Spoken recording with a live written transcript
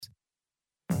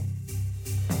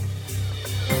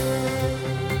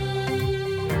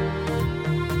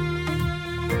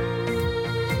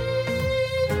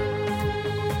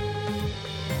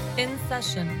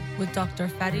Session with Dr.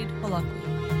 Farid Holakwi.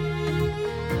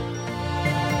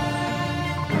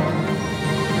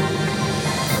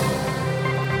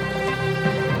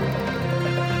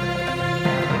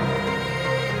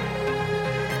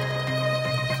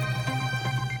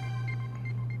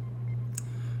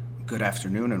 Good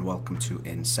afternoon and welcome to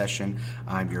In Session.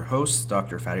 I'm your host,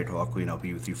 Dr. Farid Holakwi, and I'll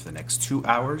be with you for the next 2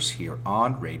 hours here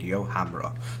on Radio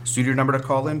Hamra. Studio number to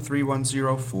call in,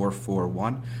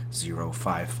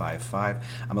 310-441-0555.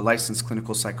 I'm a licensed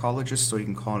clinical psychologist, so you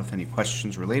can call in with any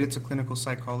questions related to clinical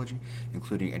psychology,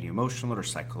 including any emotional or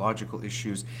psychological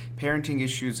issues, parenting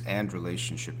issues, and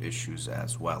relationship issues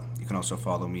as well. You can also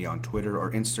follow me on Twitter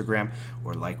or Instagram,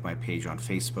 or like my page on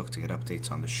Facebook to get updates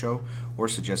on the show, or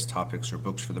suggest topics or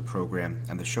books for the program,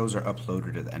 and the shows are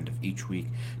uploaded at the end of each week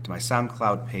to my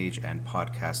SoundCloud page and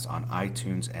podcast on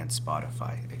iTunes and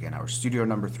Spotify. Again, our studio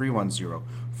number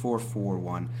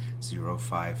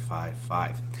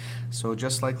 310-441-0555. So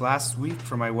just like last week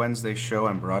for my Wednesday show,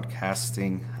 I'm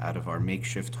broadcasting out of our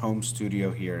makeshift home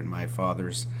studio here in my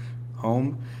father's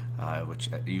home, which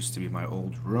used to be my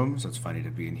old room, so it's funny to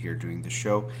be in here doing the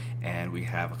show. And we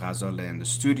have Ghazal in the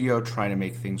studio trying to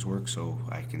make things work so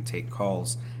I can take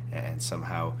calls and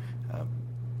somehow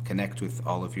connect with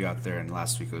all of you out there. And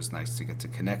last week it was nice to get to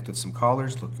connect with some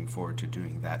callers. Looking forward to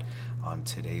doing that on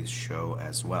today's show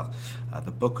as well.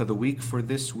 The book of the week for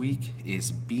this week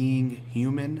is Being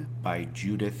Human by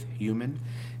Judith Heumann.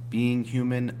 Being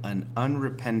Human, an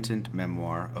unrepentant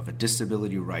memoir of a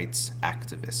disability rights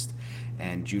activist.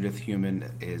 And Judith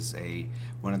Heumann is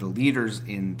one of the leaders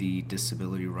in the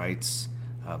disability rights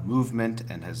movement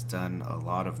and has done a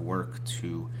lot of work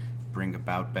to bring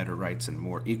about better rights and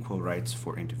more equal rights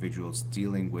for individuals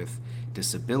dealing with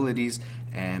disabilities.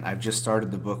 And I've just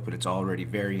started the book, but it's already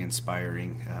very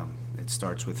inspiring. It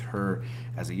starts with her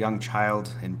as a young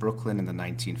child in Brooklyn in the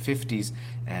 1950s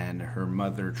and her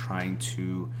mother trying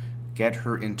to get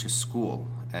her into school.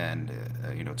 And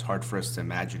it's hard for us to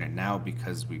imagine it now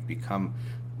because we've become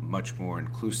much more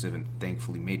inclusive and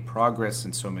thankfully made progress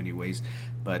in so many ways.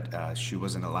 But she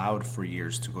wasn't allowed for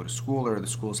years to go to school, or the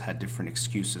schools had different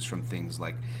excuses, from things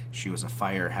like she was a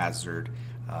fire hazard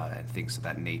and things of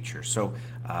that nature. So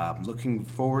looking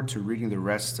forward to reading the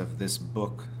rest of this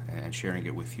book and sharing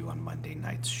it with you on Monday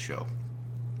night's show.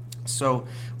 So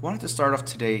wanted to start off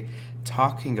today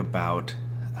talking about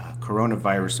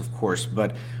coronavirus, of course,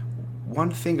 but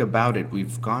one thing about it,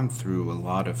 we've gone through a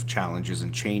lot of challenges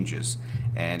and changes,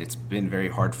 and it's been very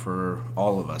hard for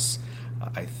all of us.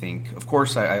 I think, of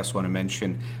course, I also want to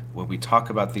mention when we talk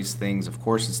about these things, of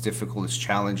course, it's difficult, it's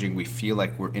challenging. We feel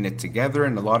like we're in it together.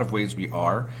 In a lot of ways we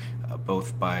are,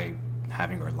 both by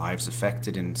having our lives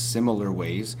affected in similar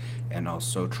ways and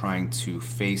also trying to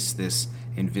face this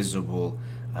invisible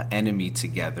enemy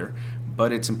together.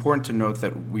 But it's important to note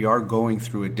that we are going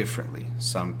through it differently.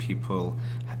 Some people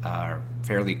are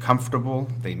fairly comfortable.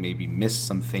 They maybe miss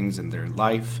some things in their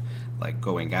life, like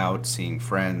going out, seeing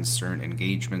friends, certain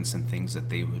engagements and things that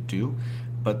they would do.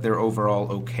 But they're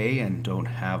overall okay and don't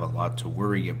have a lot to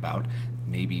worry about.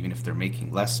 Maybe even if they're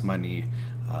making less money,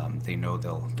 they know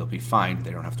they'll be fine.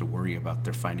 They don't have to worry about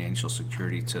their financial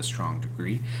security to a strong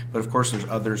degree. But of course, there's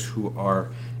others who are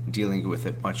dealing with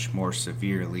it much more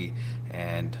severely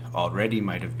and already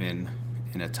might have been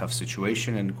in a tough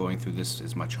situation, and going through this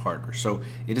is much harder. So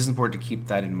it is important to keep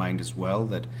that in mind as well,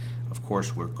 that of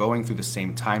course we're going through the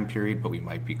same time period, but we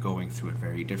might be going through it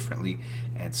very differently.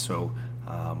 And so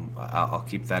I'll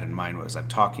keep that in mind as I'm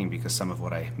talking, because some of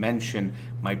what I mention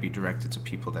might be directed to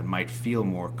people that might feel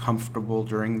more comfortable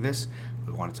during this.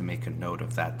 We wanted to make a note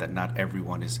of that not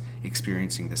everyone is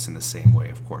experiencing this in the same way,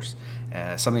 of course.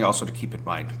 Something also to keep in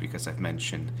mind, because I've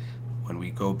mentioned when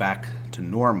we go back to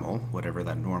normal, whatever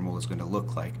that normal is going to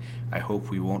look like, I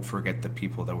hope we won't forget the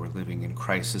people that were living in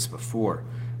crisis before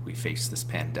we faced this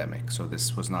pandemic. So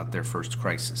this was not their first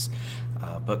crisis.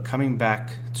 But coming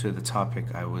back to the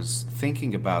topic I was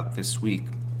thinking about this week,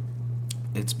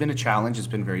 it's been a challenge, it's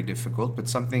been very difficult, but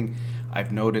something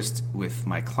I've noticed with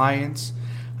my clients,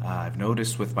 I've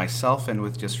noticed with myself and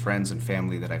with just friends and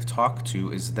family that I've talked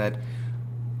to, is that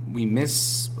we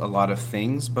miss a lot of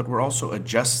things, but we're also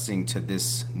adjusting to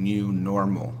this new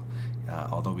normal.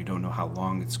 Although we don't know how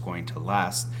long it's going to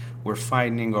last, we're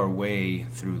finding our way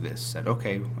through this. That,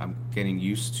 okay, I'm getting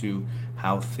used to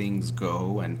how things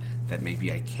go, and that maybe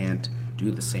I can't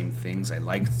do the same things I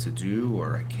like to do,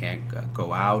 or I can't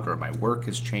go out, or my work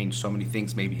has changed. So many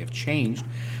things maybe have changed,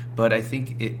 but I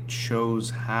think it shows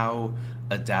how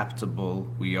adaptable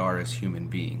we are as human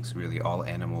beings. Really, all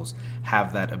animals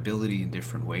have that ability in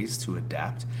different ways to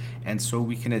adapt, and so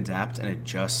we can adapt and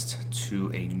adjust to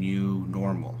a new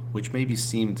normal, which maybe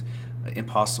seemed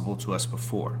impossible to us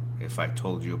before. If I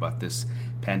told you about this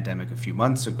pandemic a few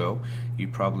months ago, you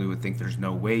probably would think there's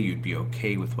no way you'd be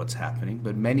okay with what's happening.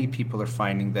 But many people are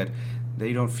finding that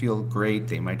they don't feel great.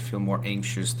 They might feel more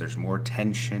anxious. There's more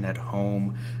tension at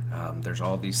home. There's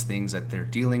all these things that they're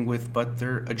dealing with, but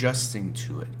they're adjusting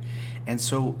to it. And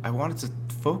so I wanted to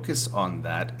focus on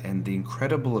that and the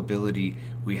incredible ability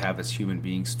we have as human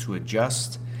beings to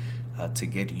adjust, to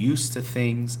get used to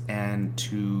things, and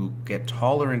to get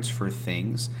tolerance for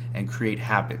things and create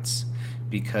habits,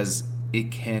 because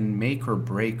it can make or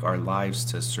break our lives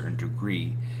to a certain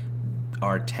degree,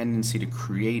 our tendency to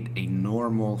create a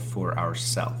normal for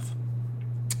ourselves.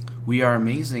 We are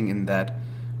amazing in that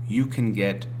you can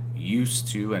get used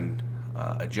to and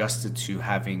adjusted to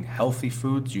having healthy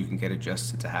foods. You can get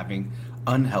adjusted to having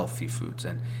unhealthy foods.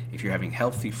 And if you're having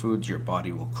healthy foods, your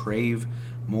body will crave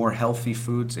more healthy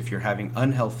foods. If you're having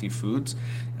unhealthy foods,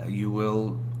 you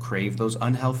will crave those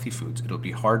unhealthy foods. It'll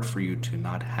be hard for you to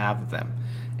not have them.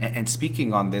 And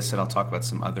speaking on this, and I'll talk about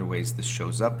some other ways this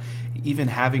shows up, even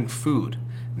having food.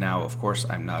 Now, of course,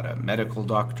 I'm not a medical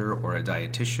doctor or a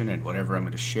dietitian, and whatever I'm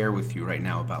going to share with you right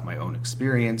now about my own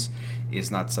experience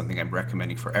is not something I'm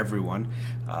recommending for everyone,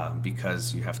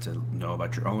 because you have to know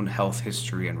about your own health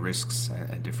history and risks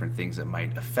and different things that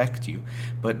might affect you.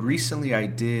 But recently I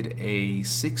did a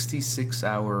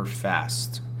 66-hour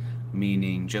fast,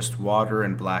 meaning just water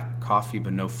and black coffee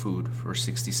but no food for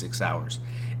 66 hours.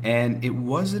 And it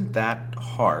wasn't that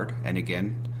hard. And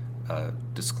again,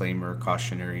 disclaimer,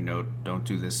 cautionary note, don't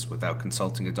do this without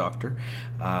consulting a doctor.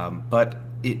 But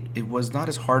it was not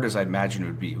as hard as I imagined it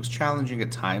would be. It was challenging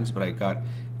at times, but I got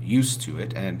used to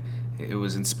it. And it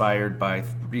was inspired by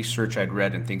research I'd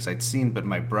read and things I'd seen, but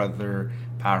my brother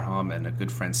Parham and a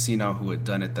good friend Sina, who had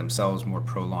done it themselves, more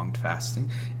prolonged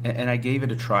fasting. And I gave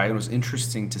it a try. It was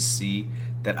interesting to see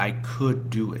that I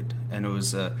could do it. And it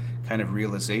was a kind of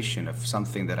realization of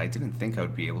something that I didn't think I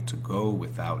would be able to go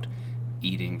without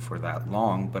eating for that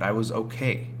long, but I was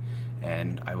okay.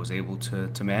 And I was able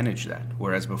to manage that.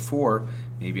 Whereas before,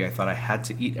 maybe I thought I had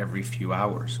to eat every few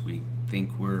hours. We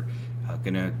think we're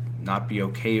going to not be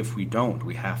okay if we don't.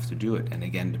 We have to do it. And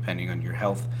again, depending on your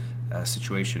health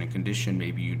situation and condition,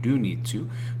 maybe you do need to.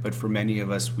 But for many of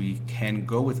us, we can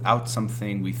go without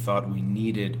something we thought we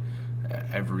needed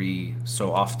every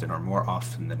so often, or more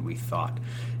often than we thought.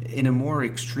 In a more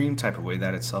extreme type of way,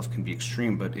 that itself can be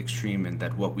extreme, but extreme in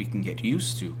that what we can get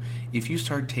used to. If you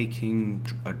start taking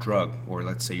a drug, or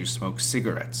let's say you smoke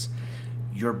cigarettes,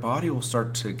 your body will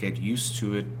start to get used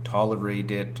to it, tolerate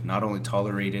it, not only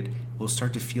tolerate it, will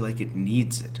start to feel like it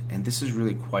needs it. And this is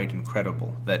really quite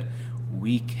incredible that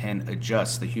we can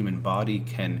adjust. The human body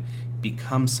can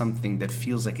become something that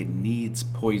feels like it needs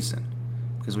poison.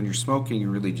 Because when you're smoking, you're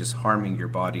really just harming your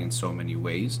body in so many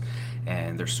ways,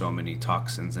 and there's so many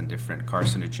toxins and different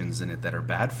carcinogens in it that are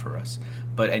bad for us.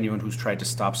 But anyone who's tried to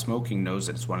stop smoking knows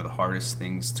that it's one of the hardest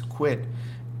things to quit,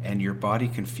 and your body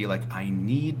can feel like, I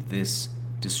need this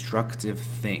destructive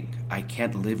thing. I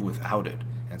can't live without it.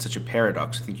 And it's such a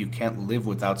paradox. I think you can't live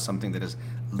without something that is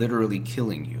literally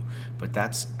killing you, but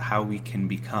that's how we can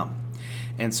become.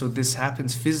 And so this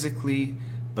happens physically,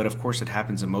 but of course it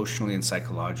happens emotionally and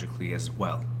psychologically as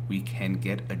well. We can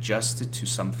get adjusted to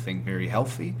something very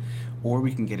healthy, or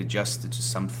we can get adjusted to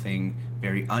something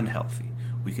very unhealthy.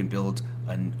 We can build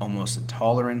almost a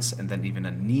tolerance and then even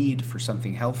a need for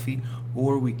something healthy,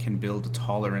 or we can build a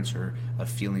tolerance or a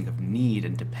feeling of need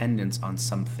and dependence on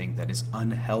something that is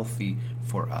unhealthy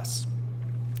for us.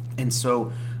 And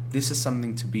so this is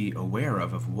something to be aware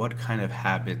of what kind of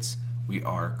habits we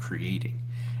are creating.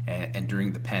 And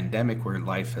during the pandemic, where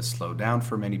life has slowed down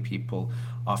for many people,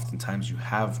 oftentimes you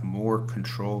have more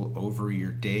control over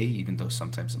your day, even though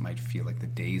sometimes it might feel like the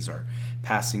days are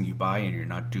passing you by and you're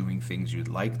not doing things you'd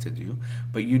like to do.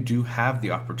 But you do have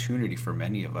the opportunity, for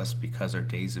many of us, because our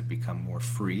days have become more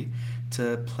free,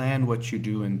 to plan what you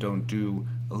do and don't do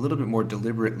a little bit more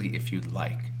deliberately if you'd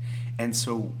like. And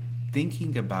so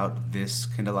thinking about this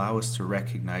can allow us to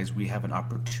recognize we have an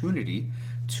opportunity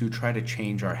to try to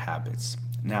change our habits.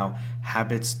 Now,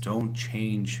 habits don't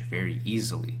change very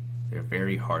easily. They're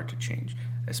very hard to change,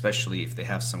 especially if they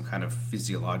have some kind of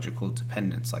physiological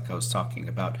dependence, like I was talking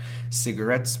about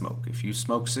cigarette smoke. If you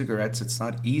smoke cigarettes, it's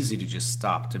not easy to just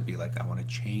stop, to be like, I want to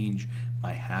change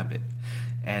my habit.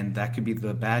 And that could be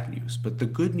the bad news. But the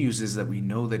good news is that we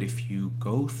know that if you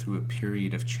go through a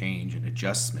period of change and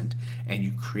adjustment, and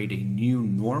you create a new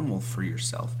normal for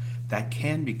yourself, that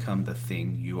can become the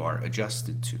thing you are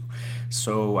adjusted to.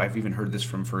 So I've even heard this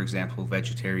from, for example,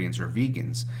 vegetarians or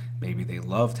vegans. Maybe they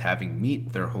loved having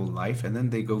meat their whole life, and then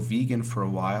they go vegan for a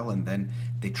while, and then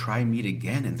they try meat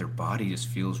again, and their body just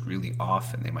feels really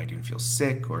off, and they might even feel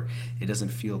sick, or it doesn't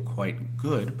feel quite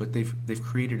good. But they've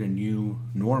created a new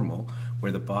normal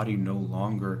where the body no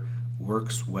longer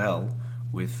works well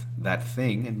with that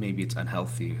thing, and maybe it's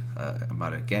unhealthy. I'm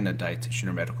not, again, a dietitian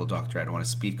or medical doctor. I don't want to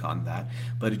speak on that,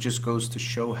 but it just goes to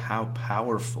show how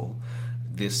powerful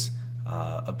this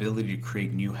ability to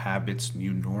create new habits,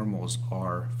 new normals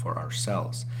are for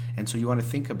ourselves. And so you want to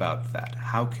think about that.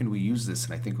 How can we use this?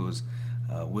 And I think it was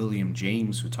William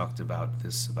James who talked about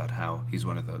this, about how he's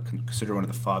considered one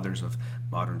of the fathers of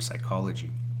modern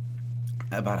psychology,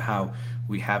 about how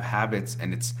we have habits,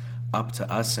 and it's up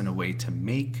to us in a way to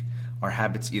make our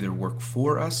habits either work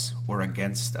for us or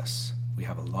against us. We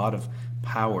have a lot of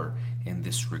power in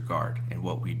this regard in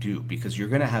what we do, because you're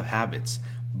going to have habits,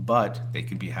 but they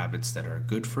could be habits that are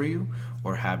good for you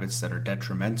or habits that are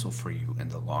detrimental for you in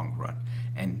the long run.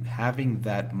 And having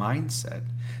that mindset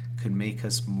could make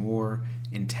us more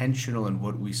intentional in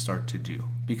what we start to do.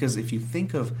 Because if you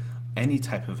think of any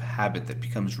type of habit that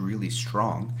becomes really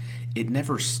strong, it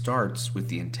never starts with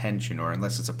the intention, or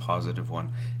unless it's a positive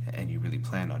one and you really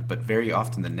plan on it. But very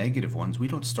often the negative ones, we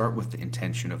don't start with the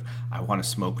intention of, I want to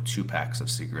smoke 2 packs of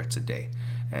cigarettes a day.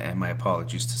 And my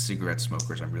apologies to cigarette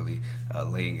smokers, I'm really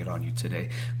laying it on you today.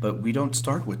 But we don't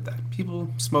start with that. People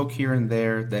smoke here and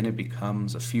there, then it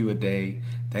becomes a few a day,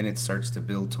 then it starts to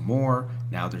build to more.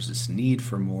 Now there's this need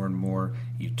for more and more.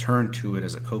 You turn to it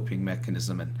as a coping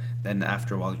mechanism, and then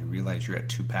after a while you realize you're at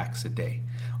 2 packs a day.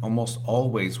 Almost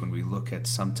always when we look at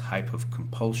some type of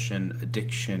compulsion,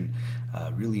 addiction,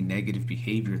 really negative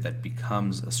behavior that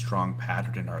becomes a strong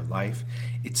pattern in our life,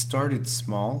 it started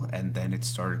small and then it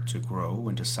started to grow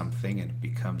into something, and it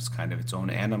becomes kind of its own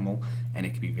animal, and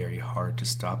it can be very hard to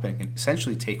stop, and it can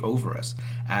essentially take over us,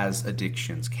 as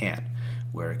addictions can,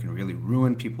 where it can really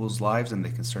ruin people's lives and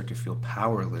they can start to feel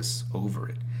powerless over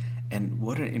it. And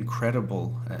what an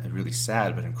incredible, really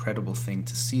sad, but incredible thing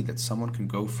to see, that someone can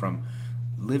go from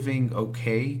living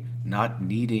okay, not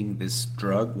needing this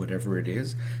drug, whatever it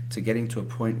is, to getting to a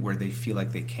point where they feel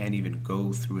like they can't even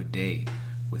go through a day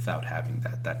without having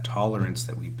that tolerance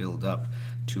that we build up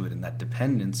to it, and that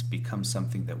dependence becomes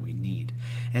something that we need.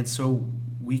 And so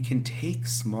we can take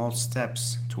small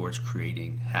steps towards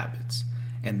creating habits.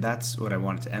 And that's what I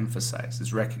wanted to emphasize,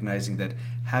 is recognizing that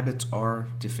habits are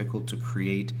difficult to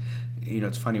create.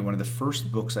 It's funny, one of the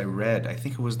first books I read, I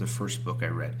think it was the first book I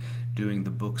read, doing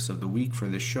the books of the week for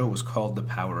this show, was called The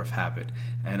Power of Habit.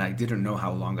 And I didn't know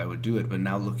how long I would do it, but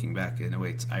now looking back, in a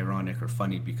way, it's ironic or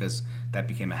funny, because that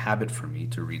became a habit for me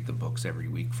to read the books every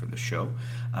week for the show.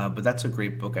 But that's a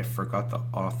great book. I forgot the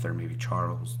author, maybe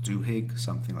Charles Duhigg,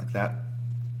 something like that.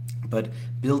 But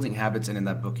building habits, and in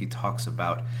that book he talks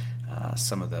about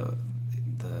some of the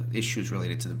issues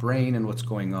related to the brain and what's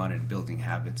going on in building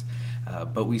habits.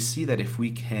 But we see that if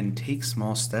we can take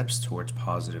small steps towards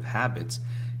positive habits,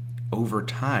 over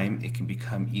time it can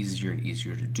become easier and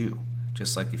easier to do.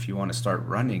 Just like if you want to start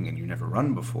running and you never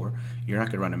run before, you're not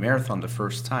going to run a marathon the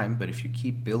first time, but if you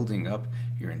keep building up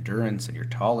your endurance and your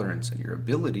tolerance and your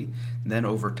ability, then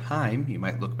over time you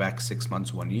might look back 6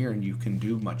 months, 1 year, and you can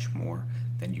do much more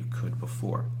than you could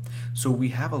before. So we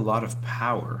have a lot of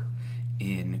power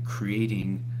in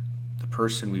creating the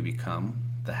person we become,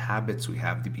 the habits we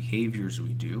have, the behaviors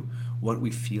we do, what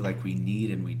we feel like we need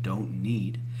and we don't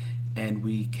need. And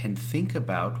we can think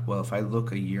about, well, if I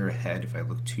look a year ahead, if I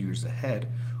look 2 years ahead,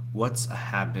 what's a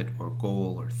habit or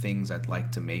goal or things I'd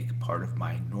like to make part of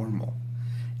my normal?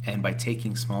 And by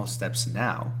taking small steps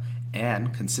now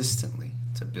and consistently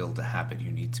to build a habit,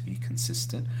 you need to be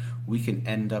consistent, we can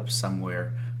end up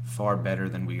somewhere far better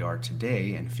than we are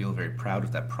today and feel very proud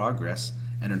of that progress.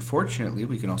 And unfortunately,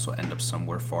 we can also end up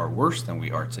somewhere far worse than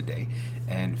we are today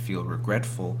and feel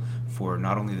regretful for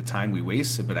not only the time we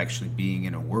wasted, but actually being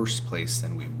in a worse place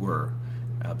than we were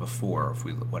before, if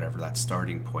we, whatever that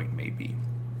starting point may be.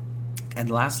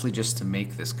 And lastly, just to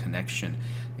make this connection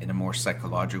in a more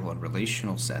psychological and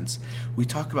relational sense, we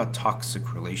talk about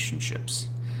toxic relationships.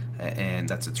 And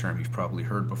that's a term you've probably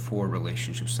heard before,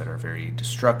 relationships that are very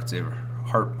destructive,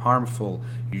 harmful,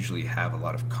 usually have a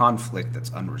lot of conflict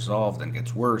that's unresolved and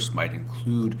gets worse, might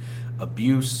include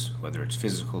abuse, whether it's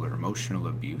physical or emotional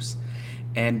abuse.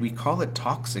 And we call it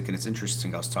toxic, and it's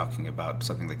interesting, I was talking about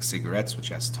something like cigarettes, which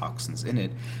has toxins in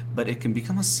it, but it can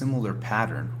become a similar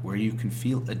pattern where you can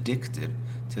feel addicted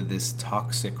to this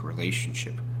toxic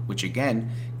relationship, which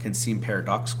again can seem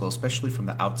paradoxical, especially from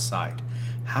the outside.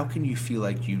 How can you feel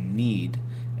like you need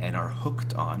and are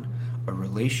hooked on a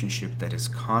relationship that is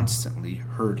constantly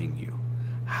hurting you.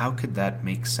 How could that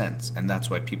make sense? And that's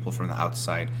why people from the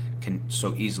outside can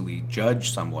so easily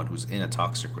judge someone who's in a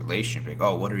toxic relationship. Like,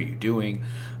 oh, what are you doing?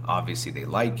 Obviously, they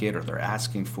like it, or they're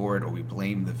asking for it, or we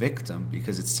blame the victim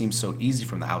because it seems so easy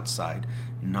from the outside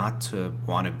not to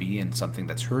want to be in something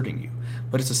that's hurting you.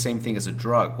 But it's the same thing as a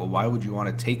drug. Well, why would you want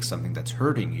to take something that's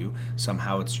hurting you?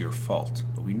 Somehow it's your fault.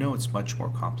 But we know it's much more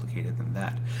complicated than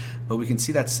that. But we can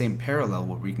see that same parallel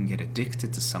where we can get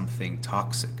addicted to something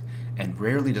toxic. And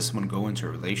rarely does someone go into a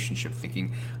relationship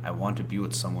thinking, I want to be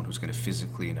with someone who's going to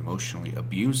physically and emotionally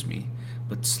abuse me.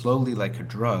 But slowly, like a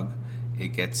drug, it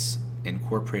gets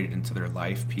incorporated into their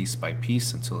life piece by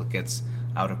piece until it gets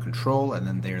out of control, and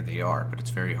then there they are. But it's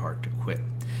very hard to quit.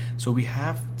 So we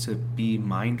have to be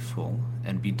mindful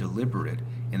and be deliberate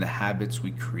in the habits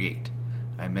we create.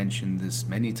 I mentioned this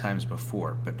many times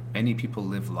before, but many people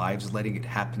live lives letting it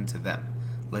happen to them.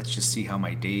 Let's just see how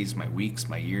my days, my weeks,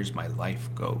 my years, my life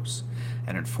goes.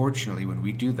 And unfortunately, when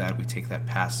we do that, we take that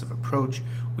passive approach,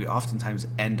 we oftentimes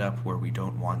end up where we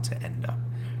don't want to end up.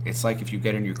 It's like if you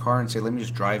get in your car and say, let me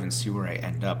just drive and see where I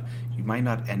end up. You might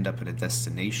not end up at a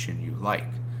destination you like.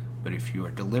 But if you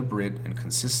are deliberate and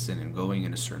consistent in going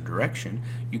in a certain direction,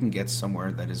 you can get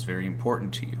somewhere that is very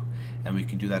important to you. And we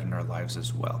can do that in our lives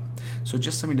as well. So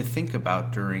just something to think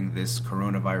about during this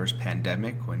coronavirus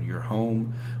pandemic, when you're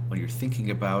home, when you're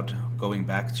thinking about going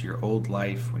back to your old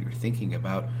life, when you're thinking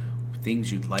about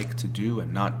things you'd like to do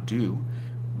and not do,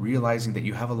 realizing that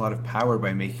you have a lot of power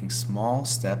by making small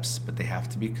steps, but they have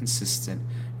to be consistent,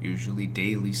 usually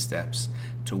daily steps,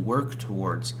 to work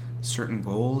towards certain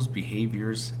goals,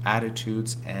 behaviors,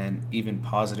 attitudes, and even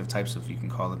positive types of, you can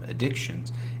call them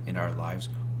addictions in our lives,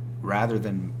 rather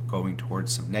than going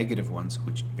towards some negative ones,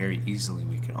 which very easily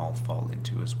we can all fall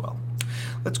into as well.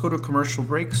 Let's go to a commercial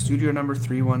break. Studio number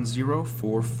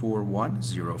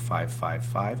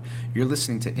 310-441-0555. You're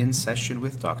listening to In Session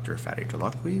with Dr. Fadi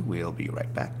Holakouee. We'll be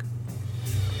right back.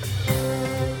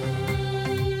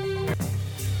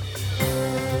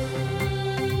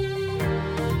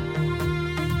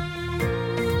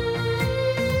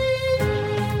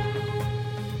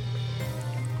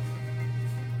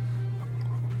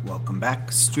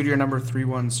 Back. Studio number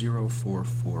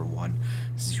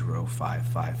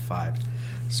 310-441-0555.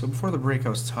 So before the break, I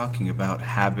was talking about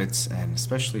habits, and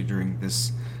especially during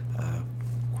this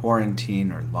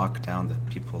quarantine or lockdown that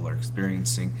people are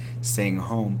experiencing, staying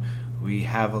home, we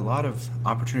have a lot of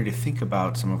opportunity to think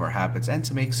about some of our habits and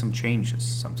to make some changes.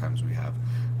 Sometimes we have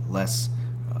less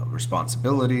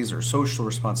responsibilities or social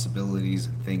responsibilities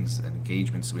and things and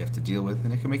engagements that we have to deal with,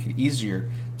 and it can make it easier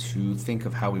to think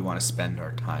of how we want to spend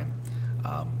our time.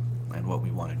 And what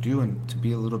we want to do, and to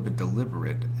be a little bit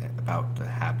deliberate about the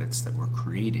habits that we're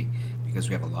creating, because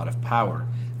we have a lot of power,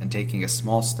 and taking a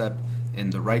small step in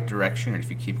the right direction, and if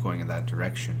you keep going in that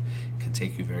direction, it can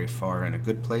take you very far in a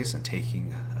good place, and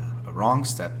taking a wrong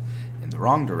step in the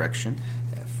wrong direction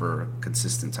for a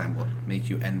consistent time will make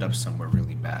you end up somewhere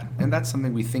really bad. And that's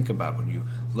something we think about when you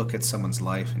look at someone's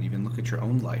life and even look at your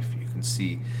own life. You can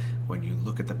see when you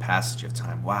look at the passage of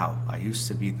time, wow, I used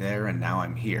to be there and now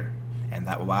I'm here. And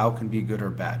that wow can be good or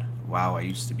bad. Wow, I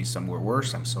used to be somewhere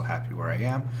worse. I'm so happy where I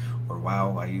am. Or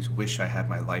wow, I wish I had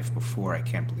my life before. I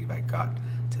can't believe I got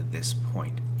to this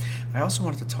point. I also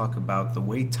wanted to talk about the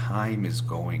way time is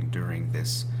going during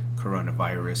this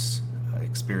coronavirus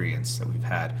experience that we've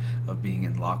had of being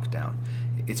in lockdown.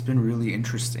 It's been really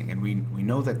interesting, and we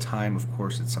know that time, of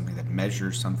course, it's something that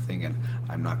measures something, and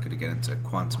I'm not going to get into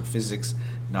quantum physics,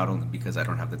 not only because I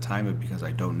don't have the time, but because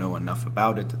I don't know enough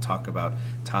about it to talk about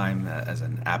time as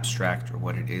an abstract, or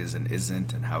what it is and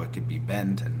isn't, and how it could be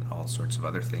bent, and all sorts of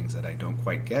other things that I don't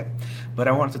quite get. But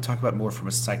I wanted to talk about more from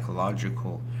a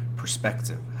psychological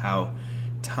perspective, how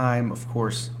time, of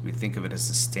course, we think of it as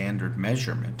a standard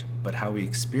measurement, but how we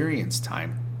experience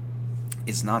time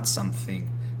is not something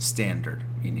standard,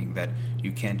 meaning that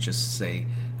you can't just say,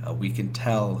 we can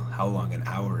tell how long an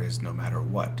hour is no matter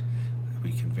what.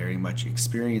 We can very much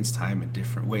experience time in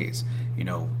different ways. You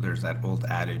know, there's that old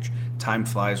adage, time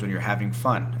flies when you're having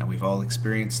fun, and we've all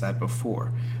experienced that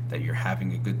before, that you're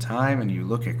having a good time and you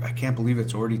look at, I can't believe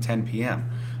it's already 10 p.m.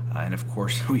 And of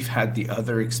course, we've had the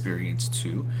other experience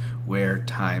too, where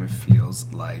time feels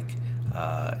like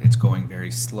it's going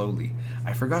very slowly.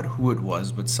 I forgot who it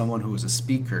was, but someone who was a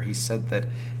speaker, he said that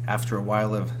after a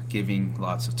while of giving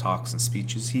lots of talks and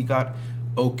speeches, he got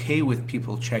okay with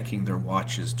people checking their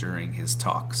watches during his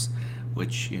talks.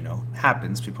 which,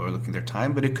 happens. People are looking at their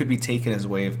time, but it could be taken as a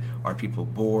way of, are people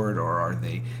bored, or are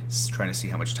they trying to see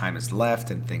how much time is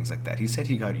left and things like that. He said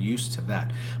he got used to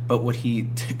that. But what he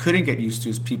couldn't get used to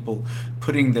is people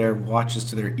putting their watches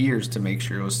to their ears to make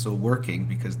sure it was still working,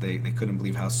 because they couldn't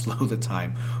believe how slow the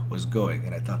time was going.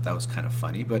 And I thought that was kind of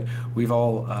funny, but we've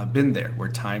all been there where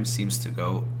time seems to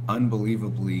go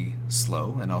unbelievably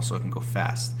slow, and also it can go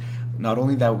fast. Not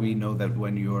only that, we know that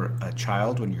when you're a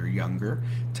child, when you're younger,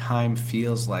 time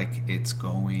feels like it's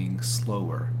going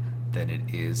slower than it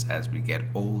is as we get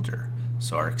older.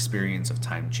 So our experience of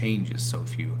time changes. So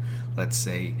if you, let's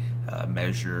say,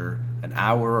 measure an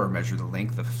hour or measure the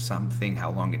length of something,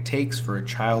 how long it takes for a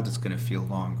child, it's going to feel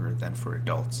longer than for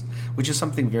adults, which is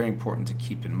something very important to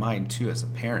keep in mind too as a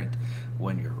parent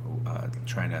when you're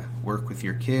trying to work with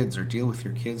your kids or deal with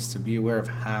your kids, to be aware of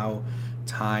how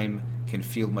time can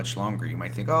feel much longer. You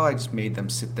might think, oh, I just made them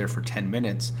sit there for 10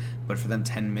 minutes, but for them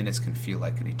 10 minutes can feel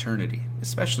like an eternity,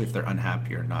 especially if they're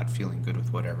unhappy or not feeling good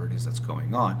with whatever it is that's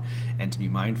going on, and to be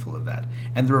mindful of that.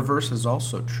 And the reverse is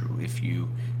also true. If you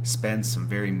spend some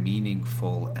very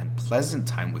meaningful and pleasant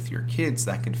time with your kids,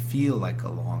 that can feel like a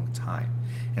long time.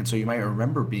 And so you might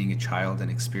remember being a child and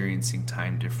experiencing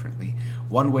time differently.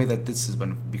 One way that this has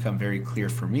become very clear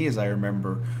for me is I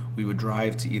remember we would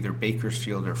drive to either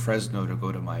Bakersfield or Fresno to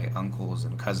go to my uncles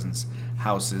and cousins'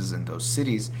 houses in those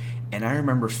cities. And I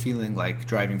remember feeling like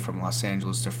driving from Los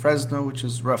Angeles to Fresno, which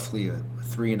is roughly a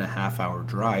 3.5 hour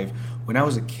drive. When I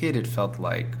was a kid, it felt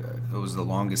like it was the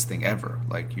longest thing ever.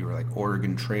 Like you were like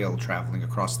Oregon Trail traveling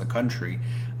across the country.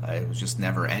 It was just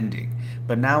never ending.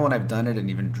 But now when I've done it and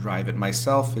even drive it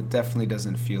myself, it definitely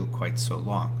doesn't feel quite so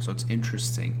long. So it's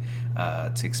interesting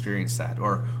to experience that.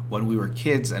 Or when we were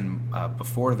kids, and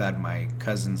before that, my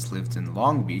cousins lived in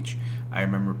Long Beach. I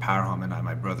remember Parham and I,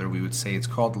 my brother, we would say it's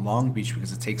called Long Beach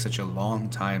because it takes such a long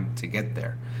time to get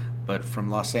there. But from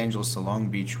Los Angeles to Long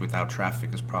Beach without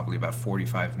traffic is probably about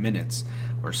 45 minutes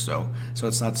or so. So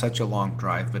it's not such a long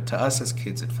drive, but to us as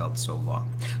kids, it felt so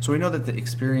long. So we know that the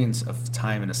experience of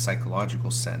time in a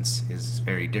psychological sense is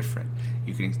very different.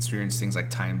 You can experience things like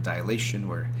time dilation,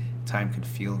 where time can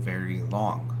feel very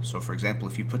long. So for example,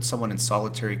 if you put someone in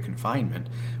solitary confinement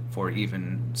for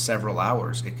even several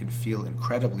hours, it can feel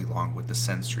incredibly long with the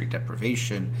sensory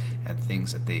deprivation and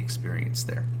things that they experience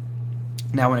there.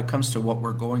 Now, when it comes to what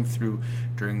we're going through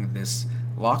during this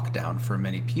lockdown for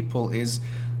many people, is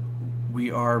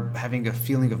we are having a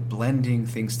feeling of blending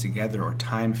things together, or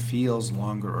time feels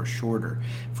longer or shorter.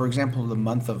 For example, the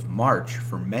month of March,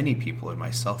 for many people, and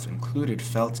myself included,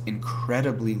 felt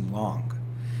incredibly long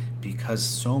because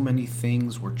so many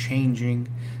things were changing,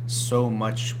 so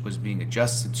much was being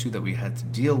adjusted to that we had to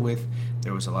deal with.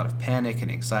 There was a lot of panic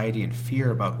and anxiety and fear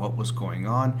about what was going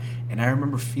on. And I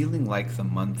remember feeling like the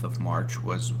month of March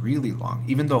was really long,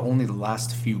 even though only the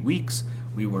last few weeks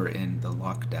we were in the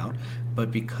lockdown.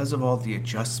 But because of all the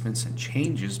adjustments and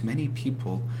changes, many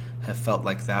people have felt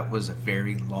like that was a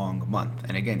very long month.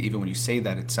 And again, even when you say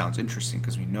that, it sounds interesting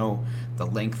because we know the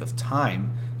length of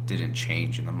time didn't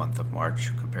change in the month of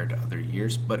March compared to other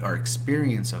years, but our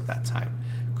experience of that time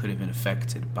could have been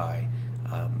affected by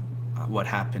what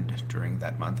happened during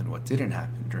that month and what didn't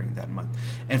happen during that month.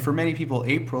 And for many people,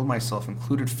 April, myself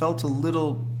included, felt a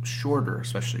little shorter,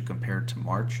 especially compared to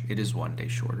March. It is one day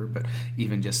shorter, but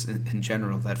even just in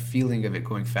general, that feeling of it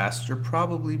going faster,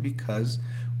 probably because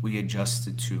we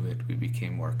adjusted to it, we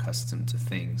became more accustomed to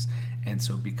things, and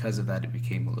so because of that, it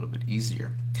became a little bit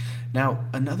easier. Now,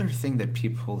 another thing that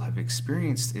people have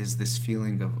experienced is this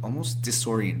feeling of almost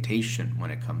disorientation when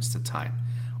it comes to time.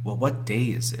 Well, what day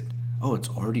is it? Oh, it's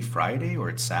already Friday, or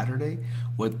it's Saturday?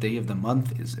 What day of the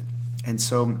month is it? And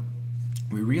so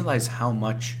we realize how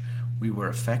much we were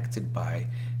affected by,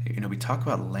 we talk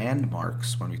about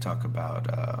landmarks when we talk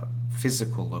about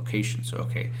physical locations. So,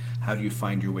 okay, how do you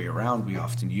find your way around? We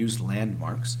often use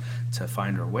landmarks to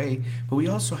find our way, but we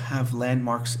also have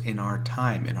landmarks in our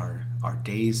time, in our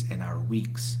days and our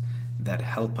weeks, that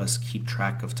help us keep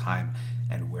track of time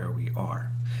and where we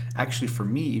are. Actually, for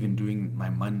me, even doing my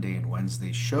Monday and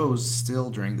Wednesday shows still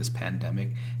during this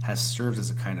pandemic has served as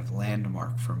a kind of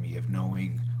landmark for me of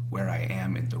knowing where I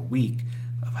am in the week,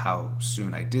 of how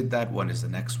soon I did that, when is the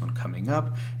next one coming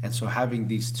up. And so having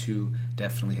these two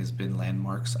definitely has been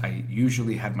landmarks. I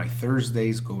usually had my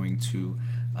Thursdays going to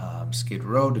Skid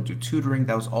Row to do tutoring.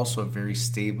 That was also a very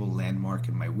stable landmark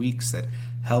in my weeks that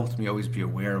helped me always be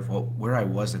aware of where I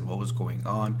was and what was going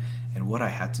on and what I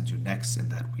had to do next in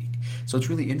that week. So it's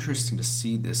really interesting to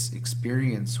see this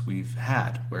experience we've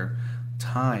had where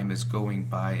time is going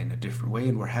by in a different way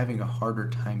and we're having a harder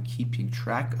time keeping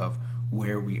track of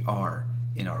where we are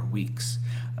in our weeks.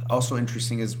 Also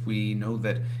interesting is we know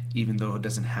that even though it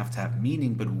doesn't have to have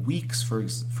meaning, but weeks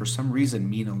for some reason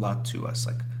mean a lot to us.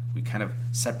 Like we kind of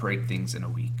separate things in a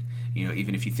week.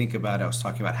 Even if you think about, I was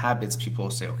talking about habits, people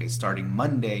will say, okay, starting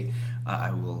Monday,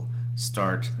 I will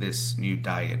start this new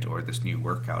diet or this new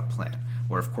workout plan.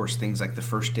 Or of course, things like the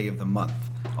first day of the month,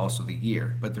 also the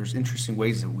year. But there's interesting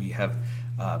ways that we have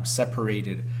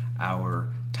separated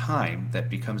our time that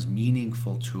becomes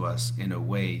meaningful to us in a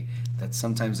way that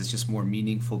sometimes it's just more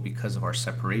meaningful because of our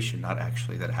separation, not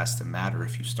actually that it has to matter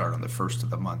if you start on the first of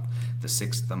the month, the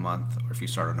sixth of the month, or if you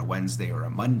start on a Wednesday or a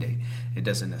Monday. It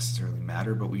doesn't necessarily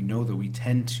matter, but we know that we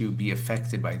tend to be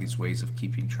affected by these ways of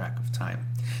keeping track of time.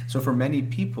 So for many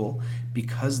people,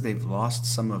 because they've lost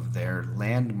some of their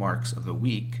landmarks of the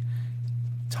week,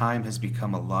 time has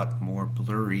become a lot more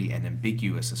blurry and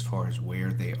ambiguous as far as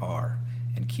where they are.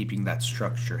 And keeping that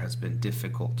structure has been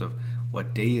difficult of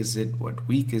what day is it, what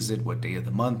week is it, what day of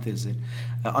the month is it.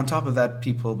 On top of that,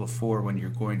 people before, when you're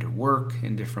going to work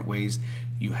in different ways,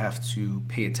 you have to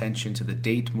pay attention to the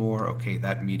date more. Okay,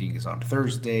 that meeting is on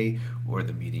Thursday, or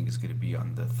the meeting is going to be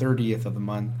on the 30th of the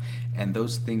month. And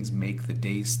those things make the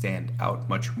days stand out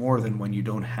much more than when you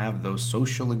don't have those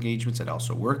social engagements and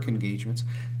also work engagements.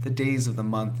 The days of the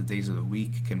month, the days of the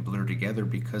week can blur together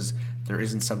because there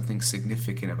isn't something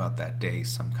significant about that day,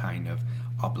 some kind of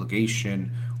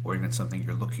obligation or even something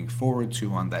you're looking forward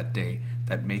to on that day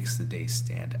that makes the day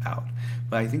stand out.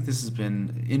 But I think this has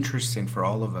been interesting for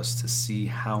all of us to see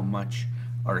how much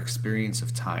our experience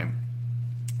of time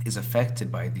is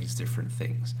affected by these different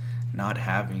things. Not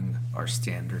having our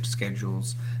standard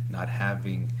schedules, not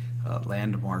having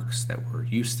landmarks that we're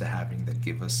used to having that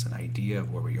give us an idea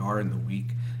of where we are in the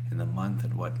week, in the month,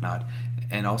 and whatnot.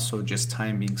 And also just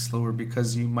time being slower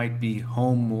because you might be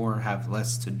home more, have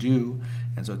less to do,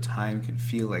 and so time can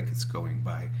feel like it's going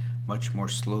by much more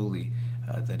slowly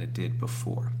than it did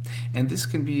before. And this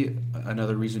can be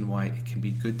another reason why it can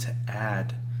be good to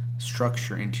add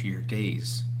structure into your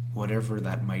days, whatever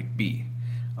that might be,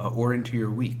 or into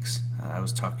your weeks. I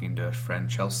was talking to a friend,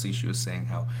 Chelsea. She was saying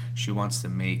how she wants to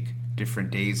make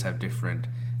different days have different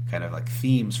kind of like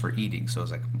themes for eating. So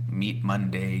it's like Meat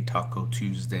Monday, Taco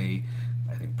Tuesday,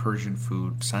 I think Persian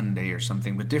food Sunday or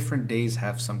something, but different days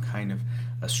have some kind of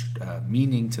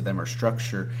meaning to them or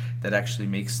structure that actually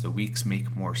makes the weeks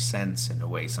make more sense in a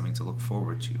way, something to look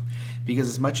forward to. Because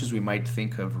as much as we might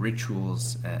think of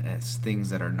rituals as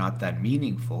things that are not that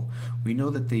meaningful, we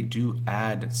know that they do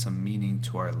add some meaning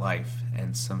to our life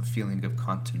and some feeling of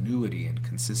continuity and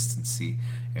consistency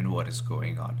in what is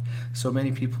going on. So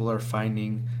many people are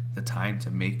finding the time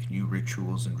to make new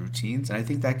rituals and routines, and I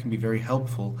think that can be very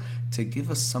helpful to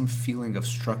give us some feeling of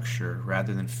structure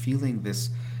rather than feeling this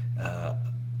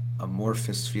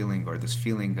amorphous feeling or this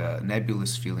feeling,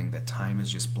 nebulous feeling that time is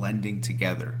just blending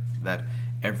together, that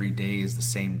every day is the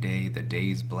same day, the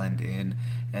days blend in,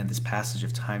 and this passage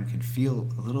of time can feel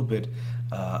a little bit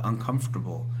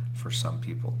uncomfortable for some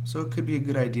people. So it could be a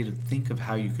good idea to think of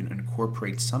how you can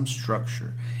incorporate some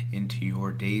structure into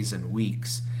your days and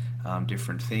weeks,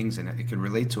 different things, and it could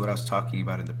relate to what I was talking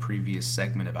about in the previous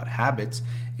segment about habits.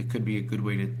 It could be a good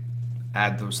way to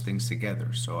add those things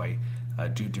together. So I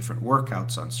do different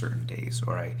workouts on certain days,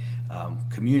 or I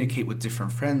communicate with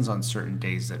different friends on certain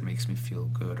days that makes me feel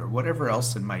good, or whatever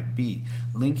else it might be.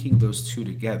 Linking those two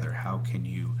together, how can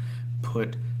you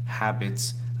put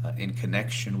habits in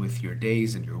connection with your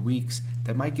days and your weeks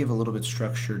that might give a little bit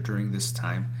structure during this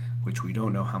time, which we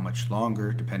don't know how much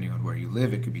longer, depending on where you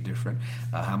live, it could be different,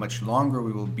 how much longer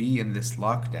we will be in this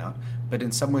lockdown. But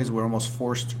in some ways, we're almost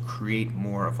forced to create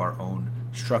more of our own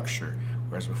structure,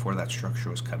 whereas before that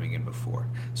structure was coming in before.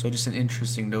 So just an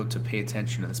interesting note to pay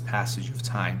attention to this passage of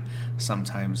time.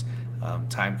 Sometimes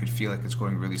time could feel like it's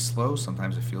going really slow.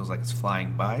 Sometimes it feels like it's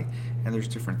flying by, and there's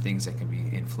different things that can be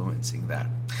influencing that.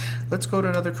 Let's go to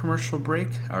another commercial break.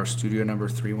 Our studio number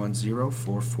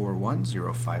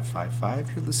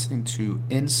 310-441-0555. You're listening to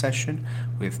In Session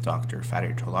with Dr.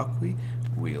 Farid Holakwi.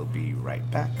 We'll be right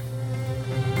back.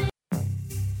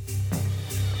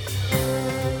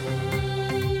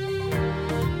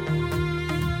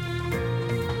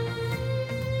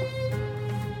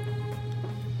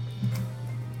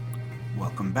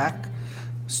 Welcome back.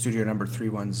 Studio number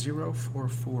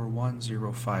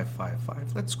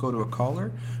 310-441-0555. Let's go to a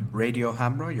caller. Radio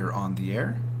Hamra, you're on the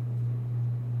air.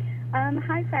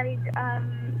 Hi, Farid.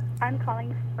 I'm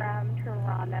calling from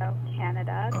Toronto,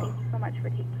 Canada. Thank you so much for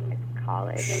taking this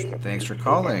call. Thanks for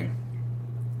calling.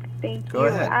 Thank you. Go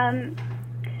ahead.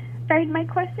 Farid, my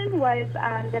question was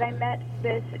that I met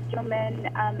this gentleman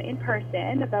in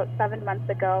person about 7 months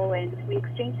ago, and we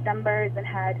exchanged numbers and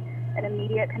had an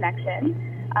immediate connection.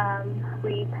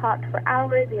 we talked for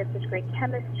hours. We had such great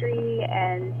chemistry,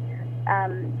 and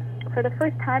for the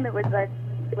first time, it was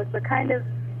the kind of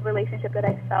relationship that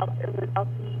I felt. It was also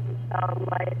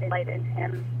light in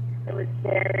him. It was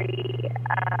very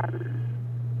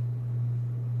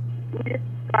we just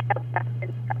brought out that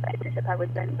in the relationship I was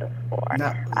in before.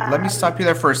 Now, let me stop you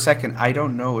there for a second. I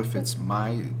don't know if it's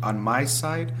on my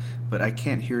side, but I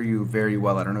can't hear you very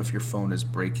well. I don't know if your phone is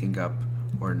breaking up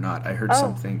or not. I heard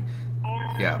something.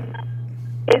 Yeah.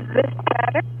 Is this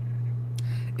better?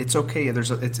 It's okay.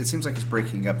 It seems like it's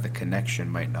breaking up. The connection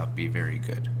might not be very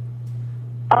good.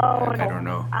 Oh, I don't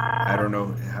know. I don't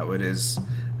know how it is.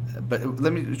 But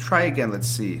let me try again. Let's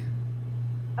see.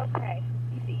 Okay.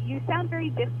 You sound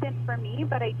very distant for me,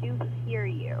 but I do hear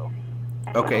you.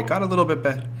 Okay, it got a little bit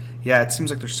better. Yeah, it seems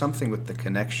like there's something with the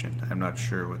connection. I'm not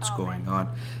sure what's going on.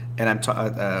 And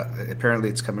apparently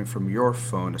it's coming from your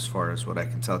phone as far as what I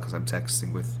can tell, because I'm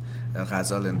texting with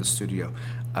Ghazal in the studio.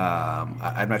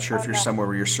 I'm not sure if you're somewhere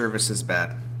where your service is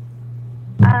bad.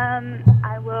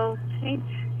 I will change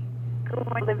to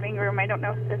my living room. I don't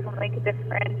know if this will make a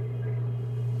difference.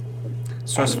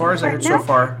 So as far as I heard so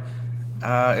far,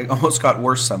 it almost got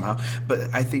worse somehow. But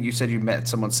I think you said you met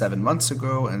someone 7 months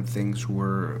ago and things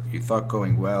were, you thought,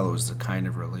 going well. It was the kind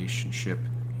of relationship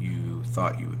you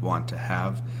thought you would want to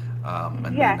have.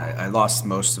 And then I lost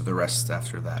most of the rest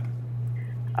after that.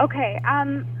 Okay.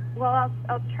 Well,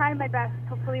 I'll try my best.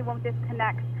 Hopefully it won't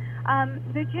disconnect.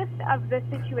 The gist of the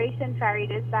situation,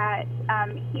 Farid, is that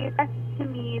he expressed to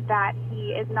me that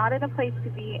he is not in a place to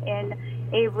be in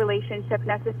a relationship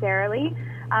necessarily.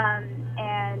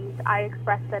 And I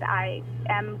expressed that I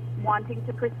am wanting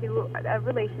to pursue a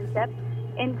relationship.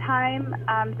 In time,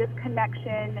 this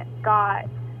connection got,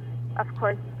 of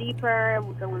course, deeper.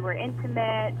 So we were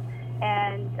intimate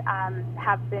and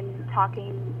have been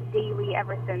talking daily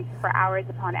ever since, for hours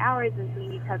upon hours, and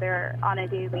seeing each other on a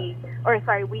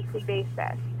weekly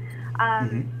basis.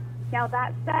 Now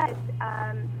that said,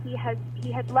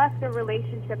 he had left a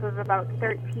relationship of about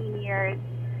 13 years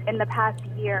in the past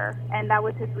year, and that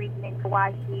was his reasoning for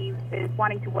why he is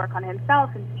wanting to work on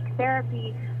himself and seek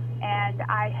therapy. And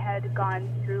I had gone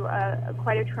through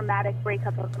quite a traumatic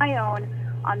breakup of my own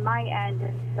on my end,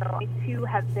 and so I too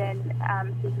have been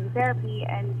seeking therapy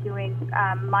and doing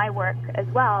my work as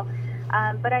well.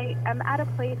 But I am at a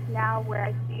place now where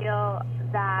I feel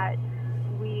that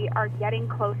we are getting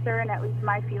closer, and at least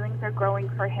my feelings are growing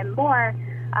for him more.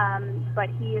 But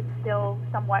he is still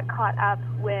somewhat caught up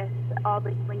with all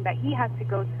the healing that he has to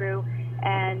go through,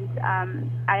 and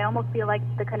I almost feel like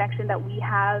the connection that we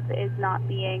have is not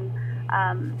being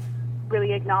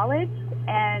really acknowledged,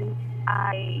 and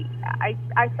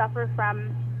I suffer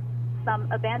from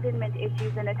some abandonment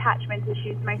issues and attachment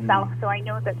issues myself, so I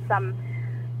know that some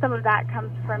of that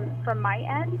comes from my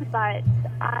end, but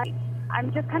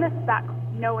I'm just kind of stuck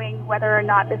knowing whether or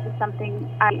not this is something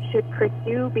I should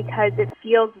pursue, because it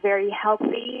feels very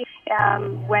healthy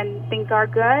when things are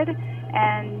good,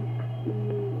 and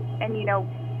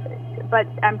but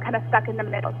I'm kind of stuck in the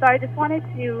middle. So I just wanted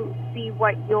to see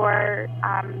what your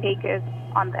take is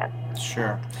on this.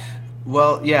 Sure.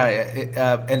 Well, yeah,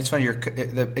 and it's funny.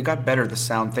 It got better, the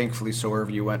sound, thankfully. So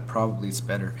wherever you went, probably it's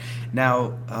better.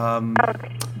 Now,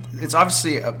 it's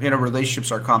obviously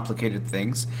relationships are complicated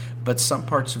things, but some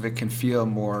parts of it can feel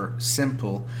more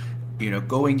simple.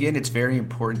 Going in, it's very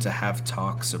important to have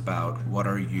talks about what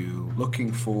are you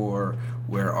looking for,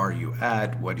 where are you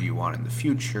at, what do you want in the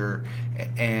future,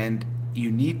 and you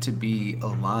need to be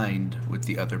aligned with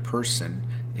the other person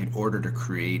in order to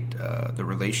create the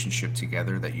relationship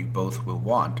together that you both will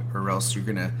want, or else you're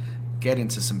going to get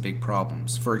into some big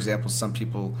problems. For example, some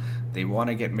people, they want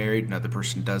to get married, another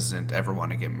person doesn't ever want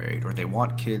to get married, or they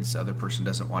want kids, other person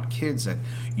doesn't want kids, and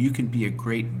you can be a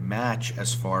great match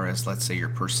as far as, let's say, your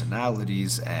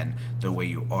personalities and the way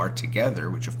you are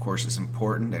together, which of course is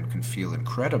important and can feel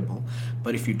incredible,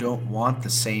 but if you don't want the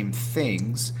same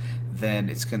things, then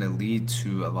it's going to lead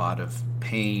to a lot of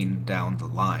pain down the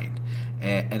line.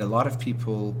 And a lot of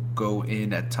people go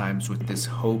in at times with this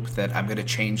hope that I'm going to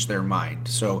change their mind.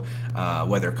 So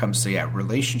whether it comes to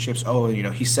relationships,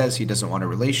 he says he doesn't want a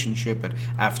relationship, but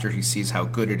after he sees how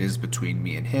good it is between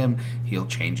me and him, he'll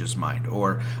change his mind.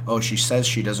 Or, she says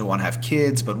she doesn't want to have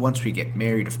kids, but once we get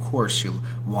married, of course, she'll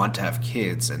want to have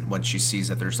kids. And once she sees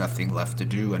that there's nothing left to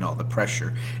do and all the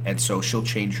pressure, and so she'll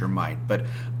change her mind. But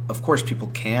of course, people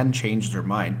can change their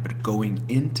mind, but going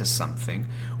into something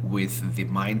with the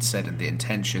mindset and the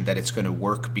intention that it's going to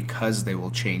work because they will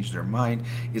change their mind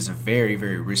is a very,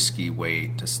 very risky way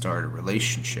to start a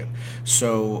relationship.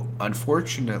 So,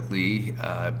 unfortunately,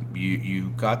 you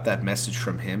got that message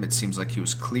from him. It seems like he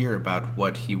was clear about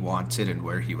what he wanted and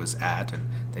where he was at, and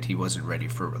that he wasn't ready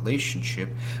for a relationship.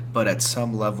 But at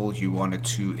some level, you wanted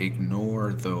to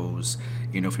ignore those,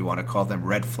 if you want to call them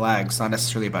red flags, not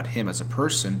necessarily about him as a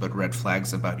person, but red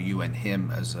flags about you and him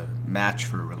as a match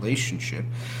for a relationship,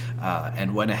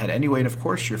 and went ahead anyway. And of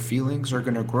course, your feelings are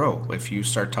going to grow if you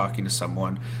start talking to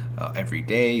someone every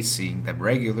day, seeing them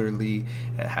regularly,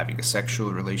 having a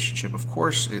sexual relationship. Of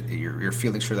course, your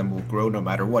feelings for them will grow no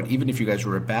matter what. Even if you guys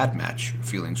were a bad match, your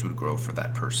feelings would grow for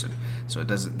that person. So it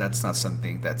doesn't. That's not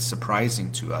something that's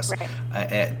surprising to us.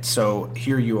 Right. So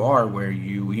here you are, where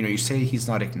you say he's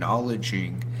not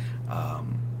acknowledging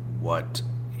what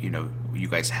you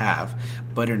guys have,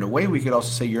 but in a way we could also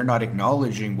say you're not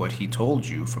acknowledging what he told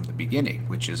you from the beginning,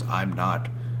 which is, I'm not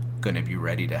going to be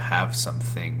ready to have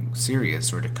something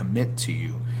serious or to commit to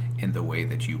you in the way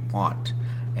that you want.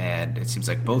 And it seems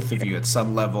like both of you at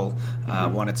some level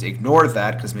wanted to ignore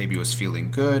that because maybe it was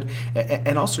feeling good.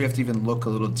 And also, you have to even look a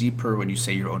little deeper when you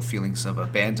say your own feelings of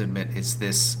abandonment. Is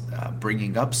this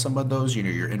bringing up some of those?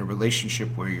 You're in a relationship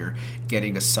where you're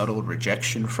getting a subtle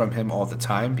rejection from him all the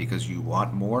time because you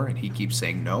want more and he keeps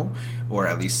saying no, or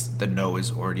at least the no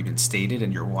has already been stated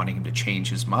and you're wanting him to change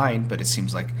his mind, but it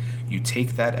seems like you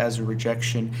take that as a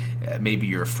rejection. Maybe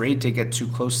you're afraid to get too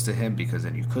close to him because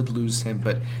then you could lose him,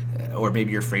 or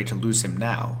maybe you're afraid to lose him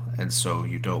now, and so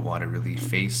you don't want to really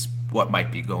face what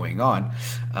might be going on.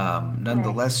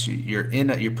 Nonetheless,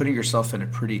 you're putting yourself in a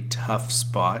pretty tough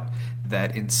spot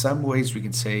that in some ways we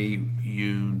can say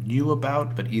you knew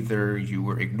about, but either you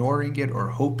were ignoring it or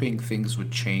hoping things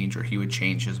would change or he would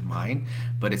change his mind,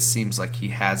 but it seems like he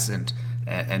hasn't,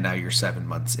 and now you're 7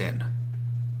 months in.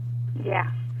 Yeah.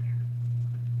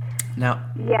 Now,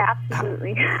 Yeah,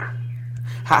 absolutely.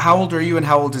 how old are you and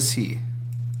how old is he?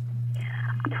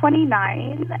 I'm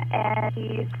 29 and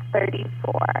he's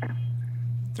 34.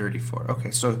 34.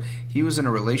 Okay, so he was in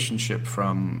a relationship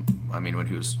from, when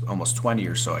he was almost 20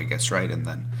 or so, I guess, right? And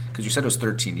then, because you said it was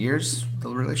 13 years, the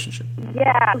relationship?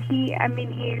 Yeah, he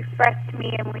expressed to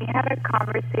me, and we had a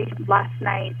conversation last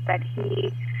night that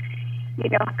he,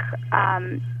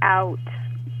 out,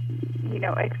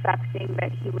 accepting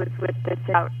that he was with this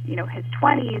out, his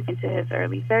 20s into his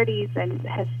early 30s and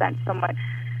has spent so much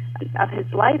of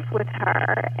his life with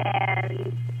her.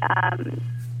 And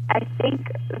I think,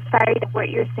 sorry, what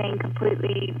you're saying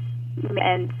completely,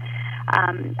 and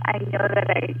I know that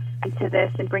I into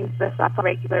this and brings this up on a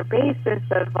regular basis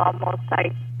of almost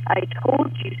I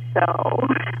told you so,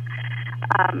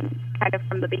 kind of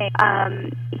from the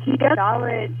beginning. He does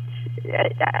acknowledge,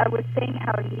 I was saying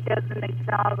how he doesn't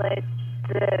acknowledge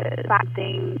the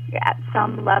something at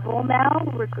some level now,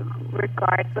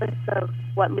 regardless of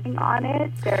what living on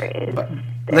it. But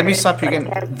let me stop you again.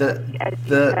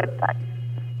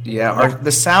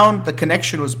 The sound, the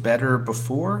connection was better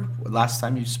before last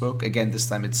time you spoke. Again, this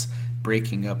time it's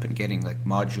breaking up and getting like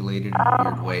modulated in a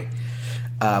weird way.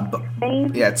 But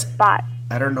same yeah, it's spot.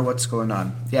 I don't know what's going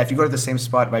on. Yeah, if you go to the same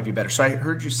spot, it might be better. So I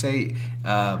heard you say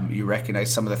you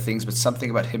recognize some of the things, but something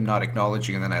about him not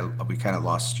acknowledging, and then we kind of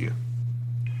lost you.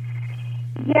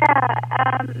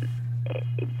 Yeah.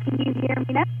 Can you hear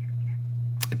me now?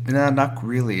 No, not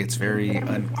really. It's very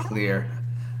unclear.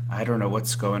 I don't know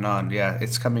what's going on. Yeah,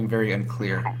 it's coming very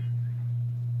unclear.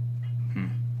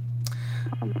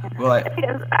 Okay. Well, I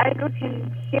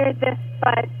can hear this,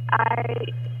 but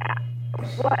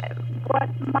what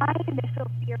my initial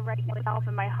fear right now is all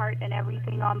in my heart and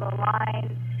everything on the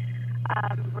line,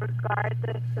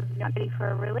 regardless of not ready for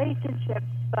a relationship,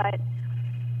 but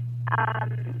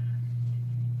I'm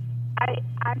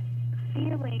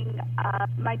feeling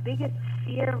my biggest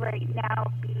fear right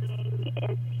now being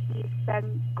is he's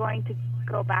then going to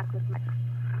go back with my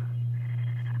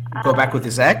go back with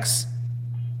his ex?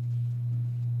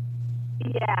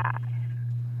 Yeah.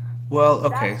 Well,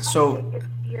 okay, That's so my biggest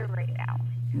fear right now.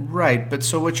 right, but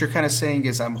so what you're kind of saying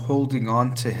is I'm holding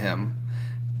on to him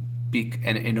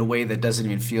and in a way that doesn't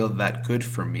even feel that good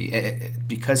for me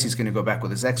because he's going to go back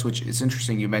with his ex, which is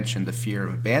interesting. You mentioned the fear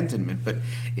of abandonment, but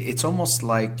it's almost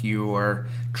like you're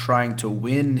trying to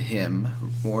win him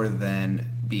more than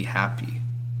be happy.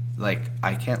 Like,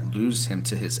 I can't lose him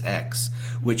to his ex,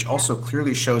 which also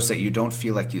clearly shows that you don't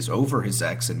feel like he's over his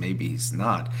ex, and maybe he's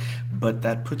not. But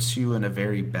that puts you in a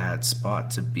very bad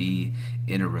spot to be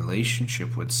in a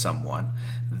relationship with someone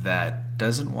that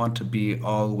doesn't want to be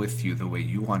all with you the way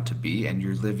you want to be, and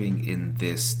you're living in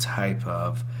this type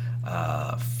of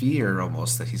fear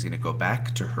almost that he's going to go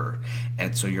back to her.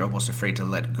 And so you're almost afraid to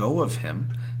let go of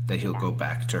him, that he'll go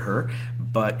back to her,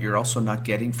 but you're also not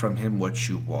getting from him what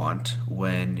you want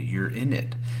when you're in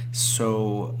it.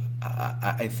 So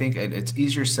I think it's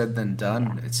easier said than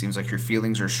done. It seems like your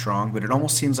feelings are strong, but it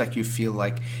almost seems like you feel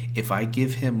like if I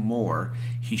give him more,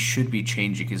 he should be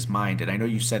changing his mind. And I know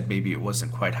you said maybe it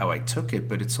wasn't quite how I took it,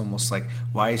 but it's almost like,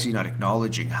 why is he not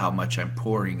acknowledging how much I'm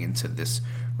pouring into this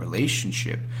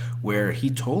relationship, where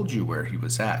he told you where he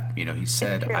was at? He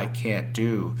said, I can't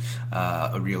do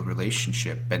a real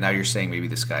relationship. And now you're saying maybe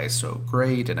this guy is so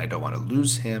great and I don't want to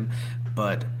lose him.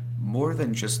 But more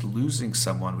than just losing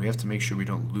someone, we have to make sure we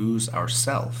don't lose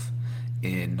ourselves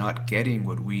in not getting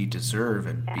what we deserve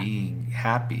and being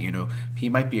happy. He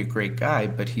might be a great guy,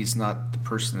 but he's not the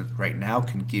person that right now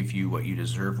can give you what you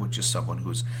deserve, which is someone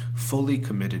who's fully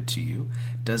committed to you,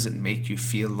 doesn't make you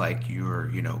feel like you're,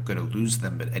 going to lose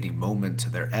them at any moment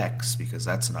to their ex, because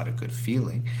that's not a good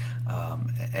feeling.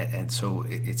 And so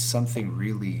it's something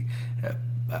really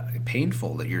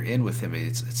painful that you're in with him.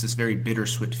 It's this very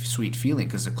bittersweet sweet feeling,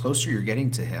 because the closer you're getting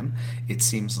to him, it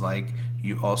seems like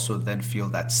you also then feel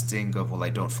that sting of, well, I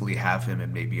don't fully have him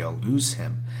and maybe I'll lose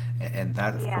him. And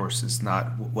that, of course, is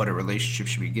not what a relationship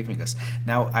should be giving us.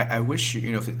 Now, I wish,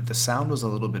 if the sound was a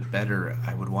little bit better,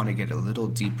 I would want to get a little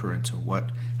deeper into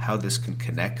how this can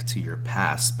connect to your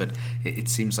past. But it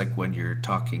seems like when you're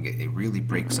talking, it really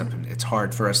breaks up and it's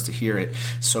hard for us to hear it.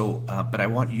 So, but I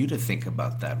want you to think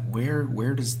about that.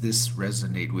 Where does this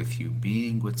resonate with you,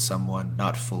 being with someone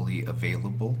not fully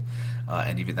available?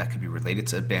 And even that could be related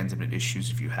to abandonment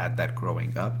issues if you had that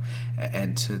growing up.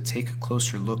 And to take a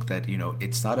closer look that,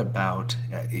 it's not about,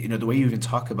 the way you even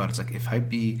talk about it's like,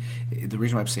 the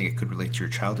reason why I'm saying it could relate to your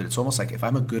childhood, it's almost like if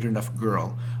I'm a good enough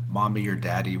girl, mommy or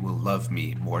daddy will love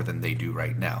me more than they do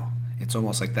right now. It's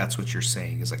almost like that's what you're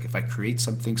saying, is like, if I create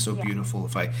something so beautiful,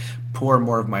 if I pour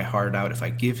more of my heart out, if I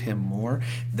give him more,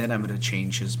 then I'm going to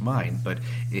change his mind. But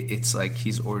it's like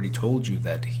he's already told you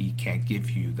that he can't give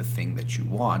you the thing that you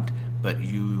want, but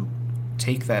you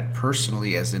take that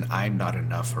personally as in, I'm not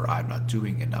enough or I'm not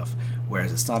doing enough.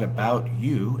 Whereas it's not about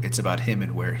you, it's about him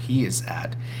and where he is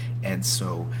at. And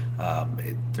so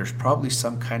there's probably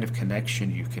some kind of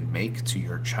connection you can make to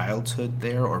your childhood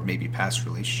there, or maybe past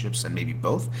relationships, and maybe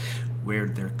both, where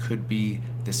there could be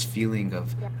this feeling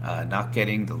of not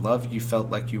getting the love you felt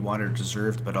like you wanted or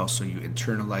deserved, but also you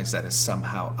internalize that as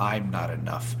somehow I'm not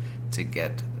enough to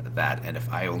get that. And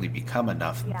if I only become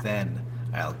enough, then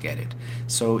I'll get it.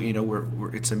 So,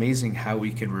 it's amazing how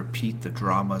we can repeat the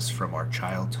dramas from our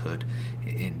childhood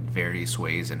in various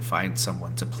ways and find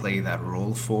someone to play that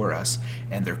role for us.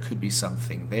 And there could be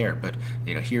something there. But,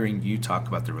 hearing you talk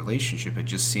about the relationship, it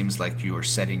just seems like you are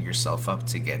setting yourself up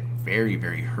to get very,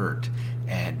 very hurt,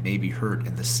 and maybe hurt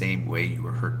in the same way you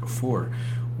were hurt before.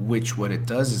 Which what it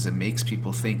does is it makes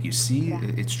people think, you see,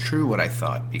 it's true what I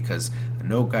thought, because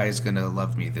no guy is going to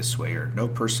love me this way, or no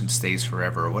person stays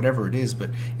forever, or whatever it is,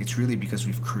 but it's really because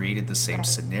we've created the same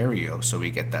scenario, so we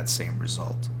get that same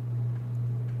result.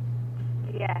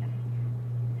 Yes.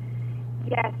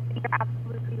 Yes, you're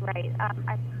absolutely right.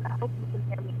 I hope you can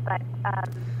hear me, but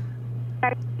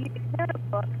is there a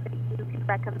book that you can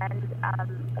recommend,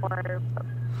 or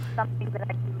something that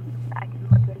I can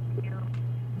look into?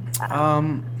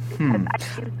 Because I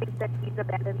do think that these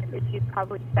abandonment issues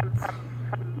probably stem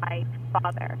from my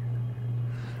father.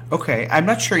 Okay, I'm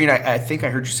not sure. I think I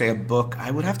heard you say a book.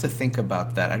 I would have to think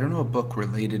about that. I don't know a book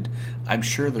related. I'm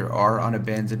sure there are on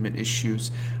abandonment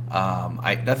issues.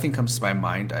 Nothing comes to my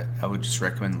mind. I would just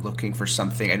recommend looking for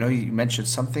something. I know you mentioned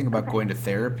something about going to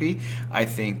therapy. I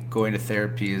think going to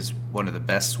therapy is one of the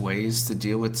best ways to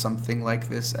deal with something like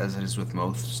this, as it is with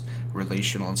most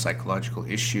relational and psychological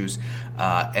issues.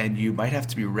 And you might have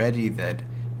to be ready that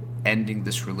ending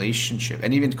this relationship,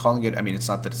 and even calling it, it's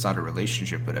not that it's not a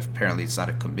relationship, but apparently it's not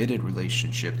a committed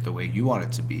relationship the way you want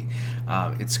it to be.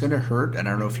 It's going to hurt. And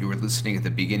I don't know if you were listening at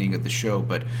the beginning of the show,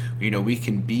 but we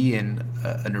can be in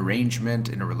an arrangement,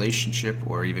 in a relationship,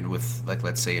 or even with, like,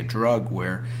 let's say a drug,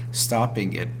 where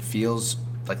stopping it feels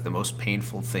like the most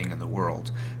painful thing in the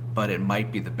world, but it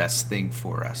might be the best thing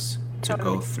for us to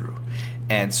go through.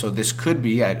 And so this could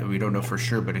be, we don't know for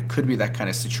sure, but it could be that kind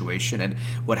of situation. And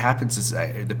what happens is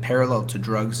the parallel to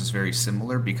drugs is very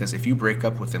similar, because if you break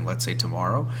up with him, let's say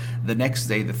tomorrow, the next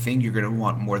day, the thing you're going to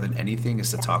want more than anything is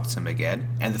to talk to him again.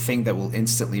 And the thing that will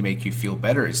instantly make you feel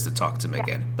better is to talk to him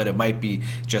again. But it might be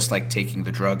just like taking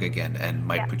the drug again, and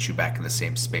might put you back in the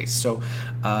same space. So,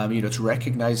 it's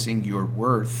recognizing your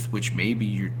worth, which maybe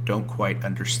you don't quite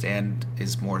understand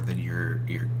is more than your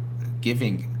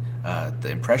giving the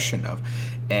impression of,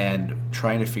 and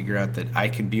trying to figure out that I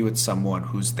can be with someone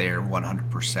who's there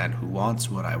 100%, who wants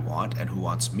what I want and who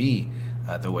wants me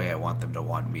the way I want them to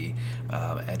want me,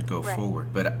 and go Right.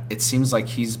 forward. But it seems like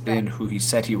he's been Right. who he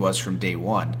said he was from day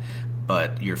one,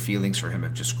 but your feelings for him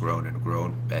have just grown and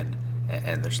grown, and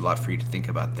there's a lot for you to think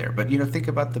about there. But think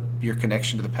about your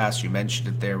connection to the past. You mentioned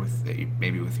it there with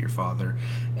maybe with your father,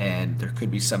 and there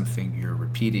could be something you're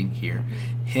repeating here.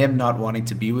 Him not wanting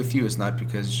to be with you is not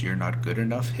because you're not good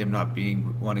enough. Him not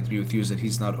being wanting to be with you is that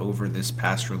he's not over this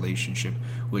past relationship,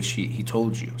 which he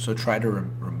told you. So try to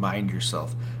remind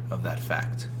yourself of that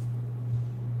fact.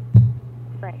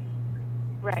 Right.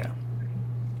 Right. Yeah.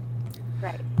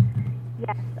 Right.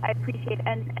 Yes, I appreciate it.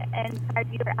 And Fred,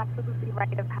 you're absolutely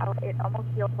right of how it almost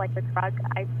feels like a drug.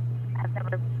 I have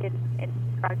never been in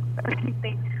drugs or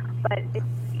anything, but it's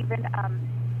even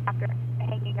after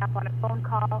hanging up on a phone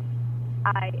call,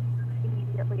 I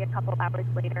immediately, a couple hours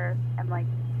later, am like,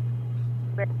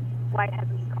 why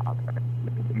hasn't he called? Or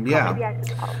Yeah. maybe I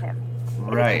should call him.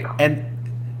 Right. And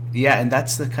yeah, and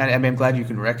that's the kind of, I mean, I'm glad you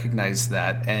can recognize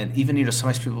that. And even,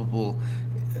 sometimes people will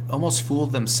almost fool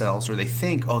themselves, or they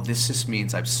think, oh, this just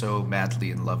means I'm so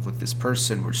madly in love with this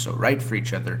person. We're so right for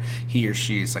each other. He or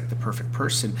she is like the perfect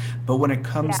person. But when it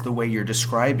comes Yeah. the way you're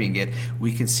describing it,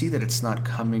 we can see that it's not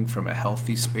coming from a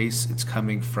healthy space. It's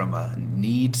coming from a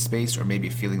need space, or maybe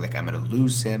feeling like I'm going to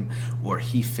lose him, or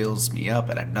he fills me up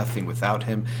and I'm nothing without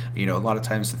him. A lot of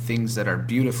times the things that are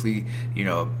beautifully,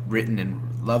 written in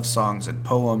love songs and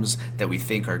poems that we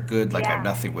think are good, like I'm Yeah.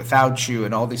 nothing without you,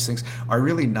 and all these things are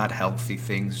really not healthy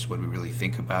things when we really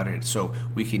think about it. So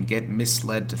we can get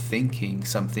misled to thinking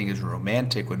something is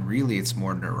romantic when really it's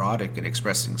more neurotic and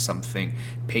expressing something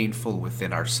painful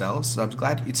within ourselves. So I'm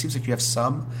glad it seems like you have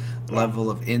some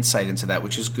level of insight into that,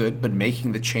 which is good, but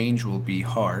making the change will be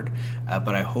hard.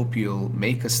 But I hope you'll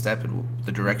make a step in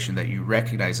the direction that you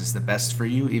recognize is the best for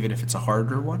you, even if it's a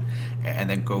harder one, and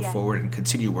then go Yeah. forward and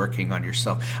continue working on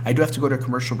yourself. I do have to go to a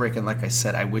commercial break, and like I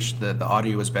said, I wish the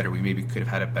audio was better. We maybe could have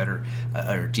had a better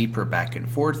or deeper back and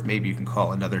forth. Maybe you can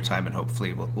call another time, and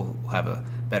hopefully we'll have a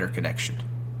better connection.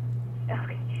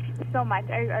 Okay. So much.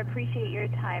 I appreciate your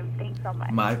time. Thanks so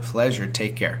much. My pleasure.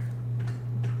 Take care.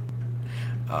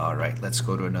 All right, let's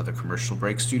go to another commercial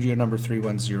break. Studio number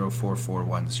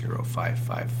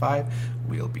 310-441-0555.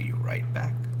 We'll be right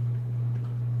back.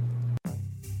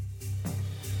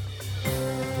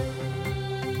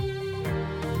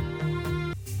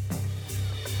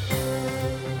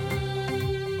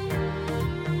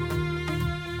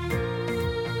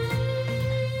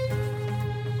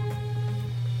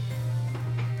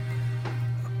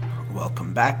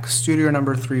 Welcome back. Studio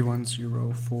number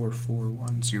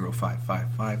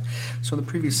 310-441-0555. So in the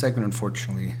previous segment,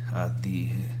 unfortunately, the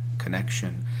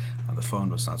connection on the phone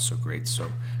was not so great,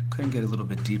 so couldn't get a little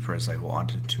bit deeper as I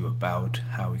wanted to about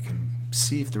how we can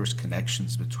see if there was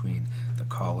connections between the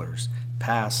caller's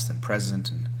past and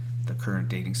present and the current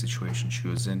dating situation she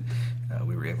was in.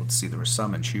 We were able to see there were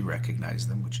some, and she recognized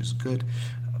them, which is good.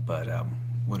 But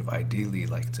would have ideally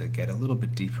liked to get a little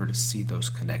bit deeper to see those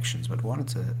connections, but wanted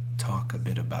to talk a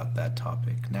bit about that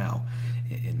topic now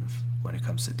when it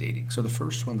comes to dating. So the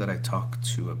first one that I talked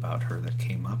to about her that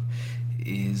came up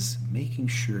is making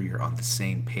sure you're on the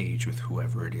same page with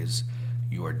whoever it is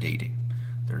you are dating.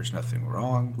 There's nothing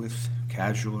wrong with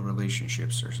casual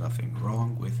relationships. There's nothing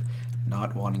wrong with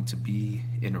not wanting to be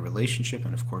in a relationship,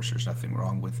 and of course there's nothing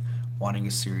wrong with wanting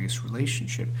a serious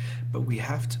relationship, but we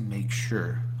have to make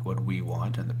sure what we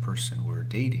want and the person we're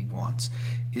dating wants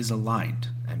is aligned,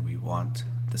 and we want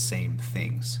the same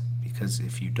things. Because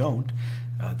if you don't,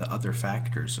 the other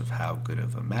factors of how good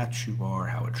of a match you are,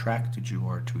 how attracted you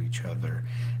are to each other,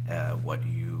 what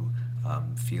you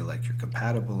feel like you're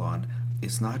compatible on,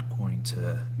 is not going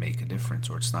to make a difference,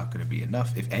 or it's not going to be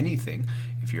enough. If anything,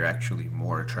 if you're actually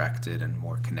more attracted and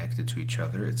more connected to each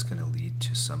other, it's going to lead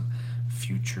to some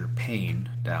future pain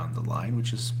down the line,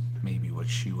 which is maybe what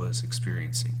she was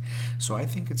experiencing. So I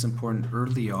think it's important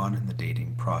early on in the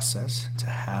dating process to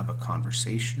have a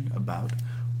conversation about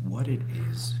what it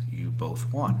is you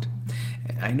both want.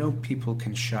 I know people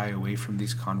can shy away from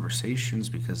these conversations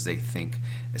because they think,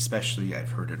 especially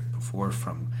I've heard it before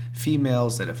from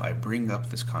females, that if I bring up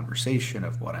this conversation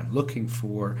of what I'm looking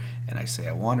for and I say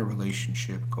I want a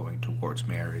relationship going towards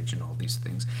marriage and all these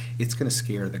things, it's going to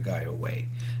scare the guy away.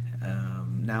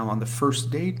 Now, on the first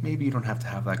date, maybe you don't have to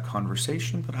have that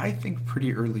conversation, but I think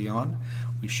pretty early on,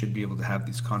 we should be able to have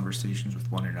these conversations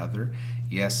with one another.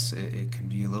 Yes, it can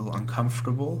be a little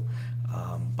uncomfortable,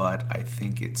 but I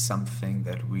think it's something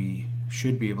that we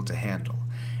should be able to handle.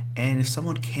 And if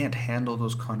someone can't handle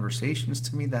those conversations,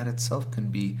 to me, that itself can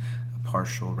be a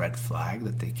partial red flag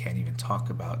that they can't even talk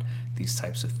about these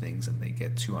types of things and they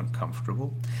get too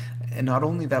uncomfortable. And not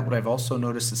only that, what I've also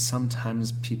noticed is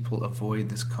sometimes people avoid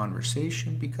this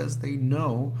conversation because they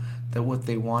know that what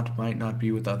they want might not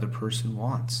be what the other person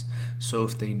wants. So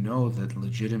if they know that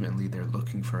legitimately they're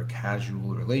looking for a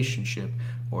casual relationship,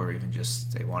 or even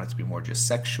just they want it to be more just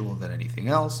sexual than anything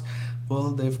else,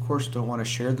 well, they of course don't want to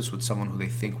share this with someone who they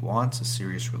think wants a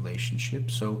serious relationship,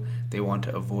 so they want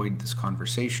to avoid this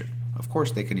conversation. Of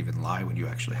course, they can even lie when you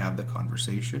actually have the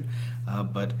conversation,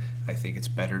 but I think it's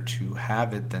better to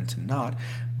have it than to not.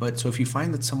 But so if you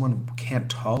find that someone can't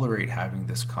tolerate having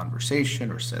this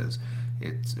conversation or says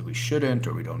we shouldn't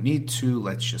or we don't need to,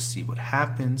 let's just see what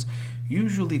happens,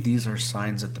 usually these are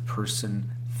signs that the person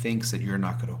thinks that you're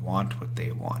not going to want what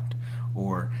they want,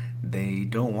 or they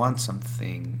don't want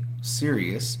something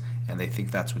serious and they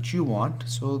think that's what you want,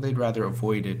 so they'd rather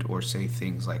avoid it or say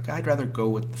things like, I'd rather go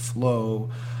with the flow.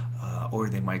 Or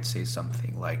they might say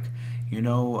something like,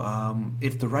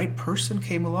 if the right person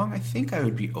came along, I think I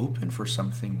would be open for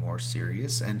something more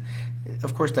serious. And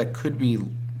of course, that could be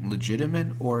legitimate,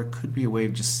 or it could be a way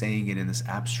of just saying it in this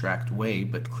abstract way,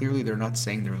 but clearly they're not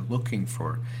saying they're looking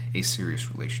for a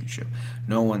serious relationship.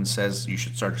 No one says you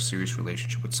should start a serious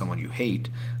relationship with someone you hate.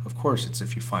 Of course, it's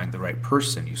if you find the right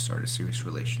person, you start a serious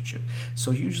relationship.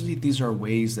 So usually these are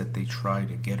ways that they try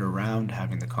to get around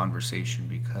having the conversation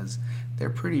because they're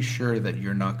pretty sure that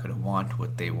you're not going to want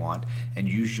what they want, and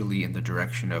usually in the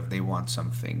direction of they want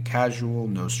something casual,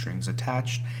 no strings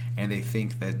attached, and they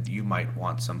think that you might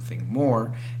want something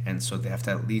more, and so they have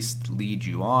to at least lead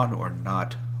you on or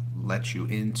not let you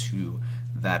into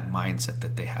that mindset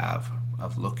that they have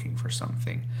of looking for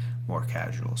something more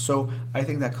casual. So I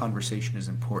think that conversation is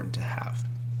important to have.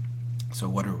 So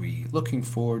what are we looking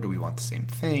for? Do we want the same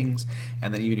things?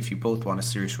 And then even if you both want a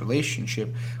serious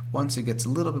relationship, once it gets a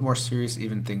little bit more serious,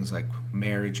 even things like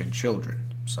marriage and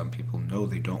children. Some people know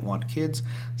they don't want kids.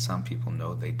 Some people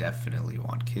know they definitely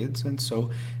want kids. And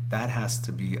so that has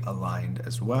to be aligned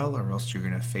as well, or else you're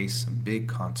going to face some big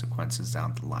consequences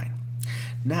down the line.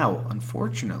 Now,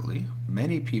 unfortunately,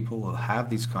 many people will have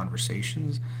these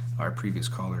conversations. Our previous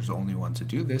caller is the only one to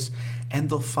do this, and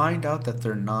they'll find out that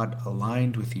they're not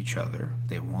aligned with each other.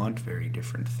 They want very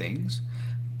different things,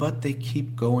 but they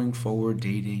keep going forward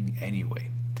dating anyway.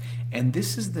 And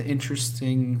this is the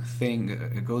interesting thing.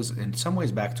 It goes in some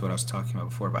ways back to what I was talking about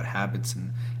before about habits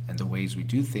and the ways we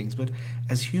do things. But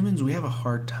as humans, we have a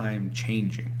hard time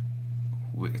changing.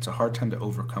 It's a hard time to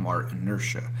overcome our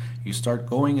inertia. You start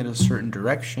going in a certain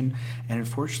direction, and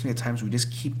unfortunately at times we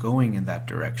just keep going in that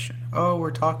direction. Oh,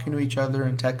 we're talking to each other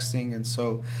and texting, and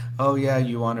so, oh yeah,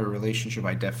 you want a relationship,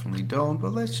 I definitely don't,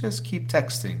 but let's just keep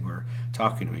texting or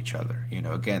talking to each other.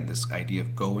 Again, this idea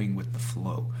of going with the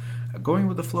flow. Going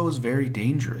with the flow is very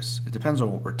dangerous. It depends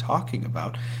on what we're talking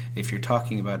about. If you're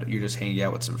talking about you're just hanging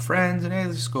out with some friends and hey,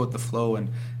 let's just go with the flow and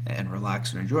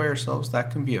relax and enjoy ourselves,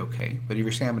 that can be okay. But if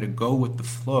you're saying I'm going to go with the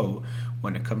flow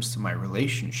when it comes to my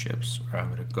relationships, or I'm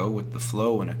going to go with the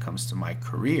flow when it comes to my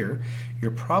career,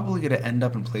 you're probably going to end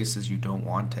up in places you don't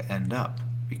want to end up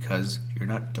because you're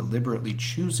not deliberately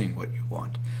choosing what you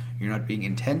want. You're not being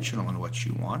intentional in what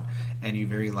you want, and you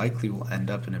very likely will end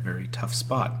up in a very tough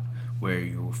spot where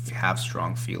you have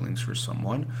strong feelings for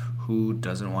someone who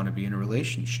doesn't want to be in a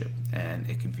relationship, and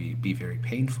it can be very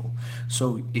painful.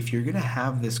 So if you're going to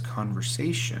have this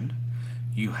conversation,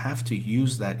 you have to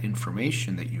use that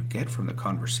information that you get from the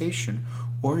conversation,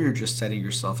 or you're just setting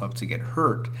yourself up to get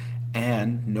hurt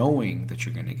and knowing that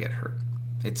you're going to get hurt.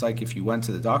 It's like if you went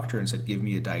to the doctor and said, give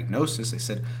me a diagnosis, they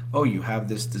said, oh, you have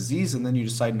this disease, and then you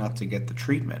decide not to get the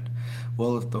treatment.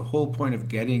 Well, if the whole point of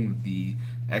getting the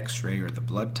x-ray or the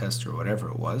blood test or whatever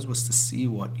it was to see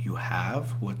what you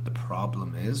have, what the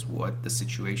problem is, what the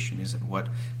situation is, and what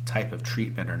type of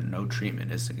treatment or no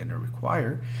treatment is it going to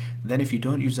require, then if you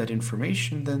don't use that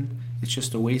information, then it's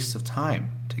just a waste of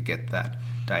time to get that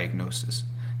diagnosis.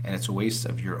 And it's a waste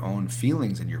of your own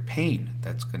feelings and your pain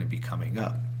that's going to be coming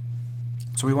up.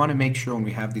 So we want to make sure when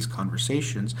we have these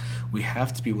conversations, we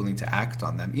have to be willing to act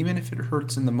on them, even if it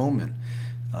hurts in the moment.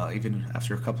 Even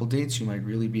after a couple dates, you might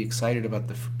really be excited about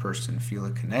the person, feel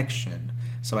a connection.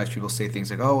 Sometimes people say things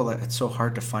like, oh, well, it's so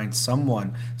hard to find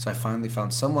someone, so I finally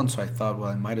found someone, so I thought, well,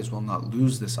 I might as well not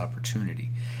lose this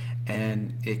opportunity.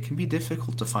 And it can be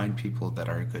difficult to find people that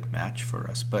are a good match for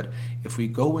us. But if we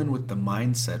go in with the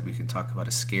mindset, we can talk about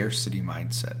a scarcity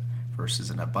mindset versus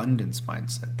an abundance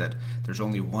mindset, that there's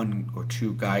only one or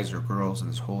two guys or girls in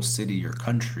this whole city or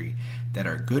country that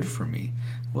are good for me,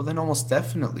 well, then almost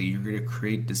definitely you're going to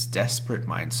create this desperate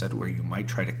mindset where you might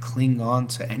try to cling on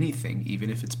to anything, even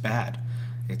if it's bad.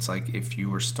 It's like if you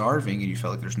were starving and you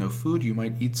felt like there's no food, you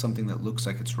might eat something that looks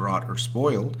like it's rot or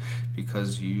spoiled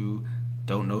because you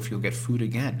don't know if you'll get food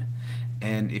again.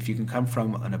 And if you can come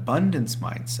from an abundance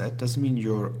mindset, doesn't mean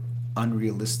you're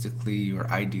unrealistically or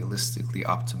idealistically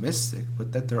optimistic,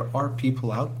 but that there are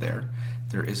people out there.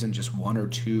 There isn't just one or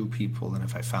two people, and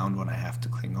if I found one, I have to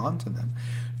cling on to them.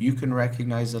 You can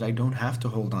recognize that I don't have to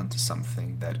hold on to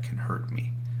something that can hurt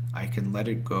me. I can let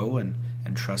it go and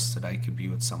trust that I can be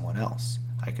with someone else.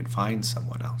 I can find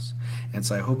someone else. And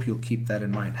so I hope you'll keep that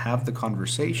in mind. Have the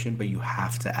conversation, but you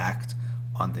have to act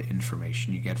on the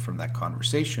information you get from that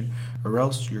conversation, or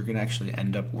else you're going to actually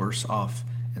end up worse off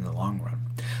in the long run.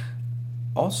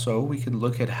 Also, we can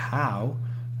look at how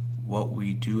what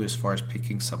we do as far as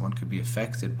picking someone could be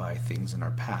affected by things in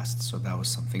our past. So that was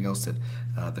something else that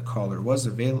the caller was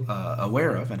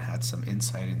aware of and had some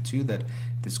insight into, that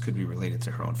this could be related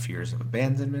to her own fears of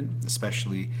abandonment,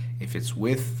 especially if it's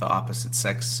with the opposite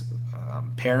sex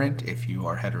parent. If you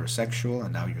are heterosexual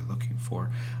and now you're looking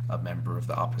for a member of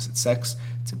the opposite sex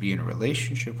to be in a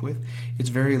relationship with, it's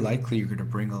very likely you're going to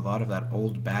bring a lot of that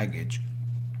old baggage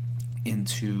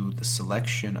into the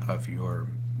selection of your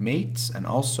mates, and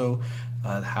also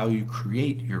how you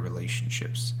create your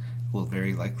relationships will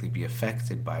very likely be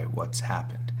affected by what's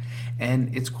happened.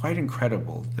 And it's quite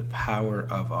incredible, the power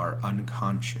of our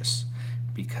unconscious,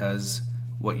 because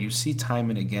what you see time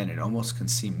and again, it almost can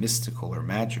seem mystical or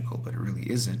magical, but it really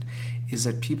isn't, is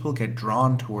that people get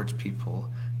drawn towards people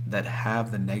that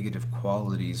have the negative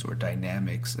qualities or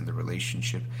dynamics in the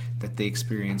relationship that they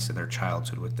experienced in their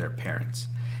childhood with their parents.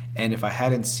 And if I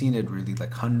hadn't seen it really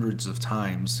like hundreds of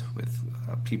times with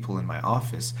people in my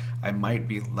office, I might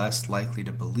be less likely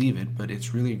to believe it, but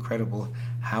it's really incredible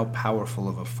how powerful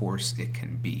of a force it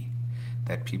can be,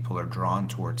 that people are drawn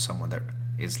towards someone that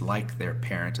is like their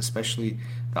parent, especially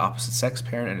the opposite sex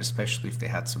parent, and especially if they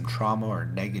had some trauma or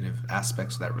negative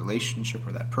aspects of that relationship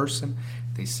or that person,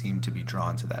 they seem to be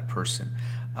drawn to that person.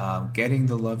 Getting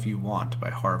the Love You Want by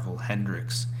Harville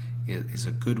Hendrix is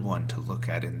a good one to look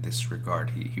at in this regard.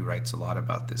 He writes a lot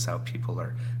about this, how people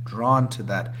are drawn to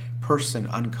that person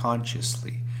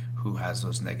unconsciously who has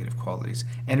those negative qualities.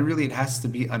 And really it has to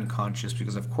be unconscious,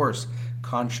 because of course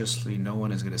consciously no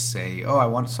one is going to say, oh, I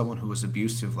want someone who was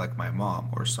abusive like my mom,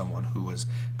 or someone who was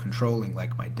controlling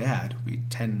like my dad. We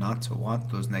tend not to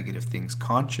want those negative things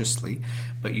consciously,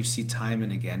 but you see time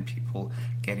and again people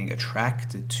getting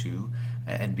attracted to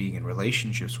and being in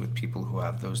relationships with people who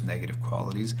have those negative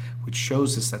qualities, which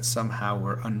shows us that somehow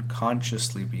we're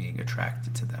unconsciously being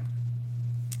attracted to them.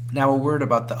 Now, a word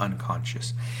about the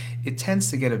unconscious. It tends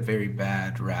to get a very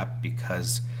bad rap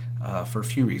because for a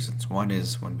few reasons. One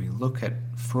is when we look at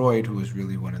Freud, who was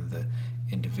really one of the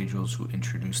individuals who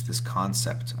introduced this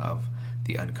concept of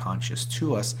the unconscious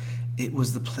to us, it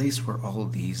was the place where all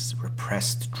these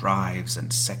repressed drives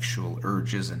and sexual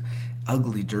urges and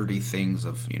ugly, dirty things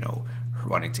of,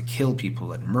 wanting to kill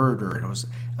people and murder. It was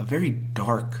a very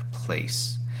dark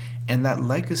place. And that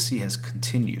legacy has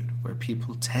continued, where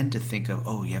people tend to think of,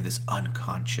 oh, you have this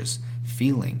unconscious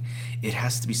feeling. It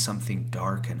has to be something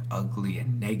dark and ugly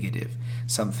and negative,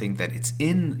 something that it's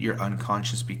in your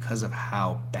unconscious because of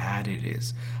how bad it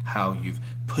is, how you've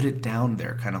put it down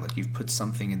there, kind of like you've put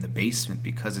something in the basement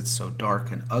because it's so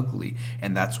dark and ugly,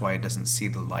 and that's why it doesn't see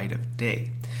the light of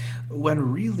day.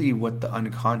 When really what the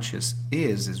unconscious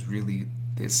is really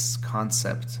this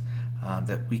concept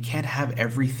that we can't have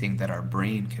everything that our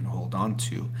brain can hold on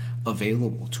to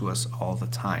available to us all the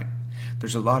time.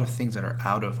 There's a lot of things that are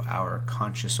out of our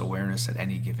conscious awareness at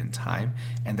any given time,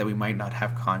 and that we might not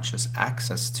have conscious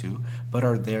access to, but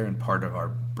are there and part of our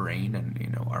brain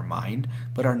and our mind,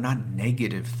 but are not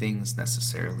negative things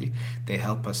necessarily. They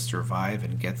help us survive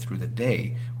and get through the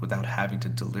day without having to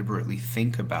deliberately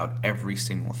think about every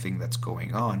single thing that's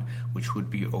going on, which would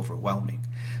be overwhelming.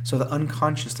 So the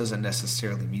unconscious doesn't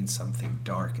necessarily mean something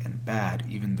dark and bad,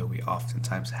 even though we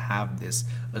oftentimes have this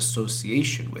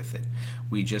association with it.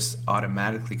 We just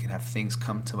automatically can have things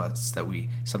come to us that we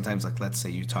sometimes, like let's say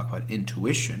you talk about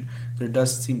intuition, there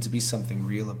does seem to be something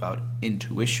real about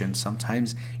intuition.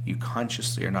 Sometimes you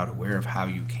consciously are not aware of how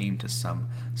you came to some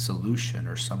solution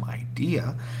or some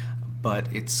idea, but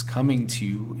it's coming to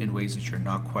you in ways that you're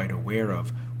not quite aware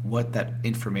of what that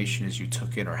information is you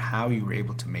took in, or how you were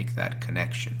able to make that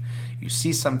connection. You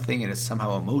see something and it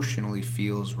somehow emotionally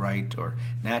feels right or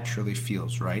naturally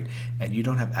feels right, and you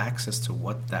don't have access to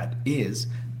what that is,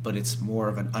 but it's more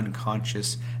of an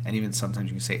unconscious, and even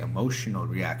sometimes you can say emotional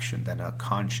reaction, than a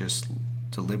conscious,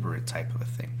 deliberate type of a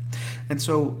thing. And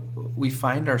so we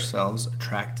find ourselves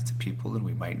attracted to people and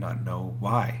we might not know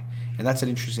why. And that's an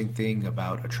interesting thing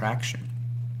about attraction.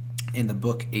 In the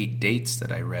book 8 Dates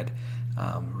that I read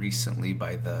recently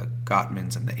by the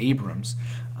Gottmans and the Abrams.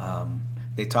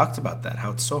 They talked about that,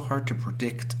 how it's so hard to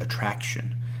predict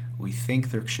attraction. We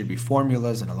think there should be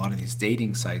formulas, and a lot of these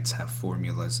dating sites have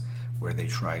formulas where they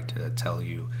try to tell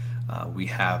you, we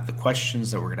have the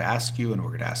questions that we're going to ask you, and we're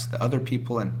going to ask the other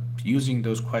people, and using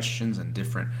those questions and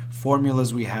different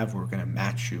formulas we have, we're going to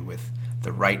match you with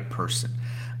the right person.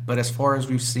 But as far as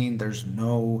we've seen, there's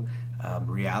no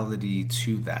reality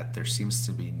to that. There seems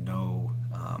to be no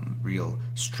real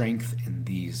strength in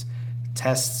these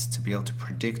tests to be able to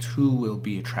predict who will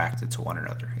be attracted to one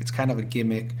another. It's kind of a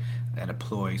gimmick and a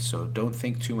ploy, so don't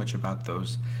think too much about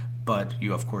those. But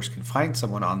you, of course, can find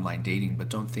someone online dating, but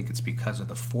don't think it's because of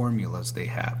the formulas they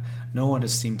have. No one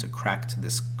has seemed to crack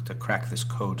this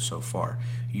code so far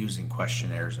using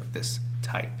questionnaires of this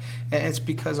type. And it's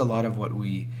because a lot of what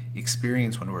we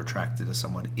experience when we're attracted to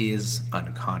someone is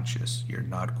unconscious. You're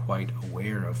not quite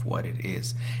aware of what it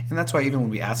is. And that's why even when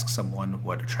we ask someone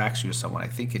what attracts you to someone, I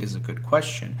think it is a good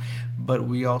question, but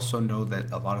we also know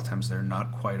that a lot of times they're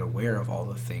not quite aware of all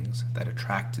the things that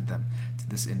attracted them to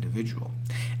this individual.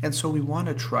 And so we want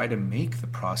to try to make the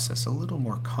process a little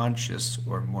more conscious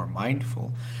or more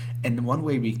mindful. And one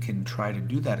way we can try to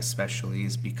do that especially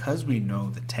is because we know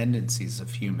the tendencies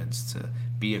of humans to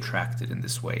be attracted in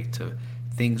this way to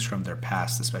things from their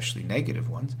past, especially negative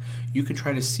ones. You can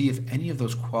try to see if any of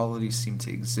those qualities seem to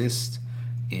exist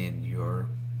in your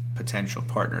potential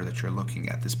partner that you're looking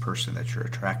at, this person that you're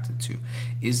attracted to.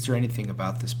 Is there anything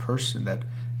about this person that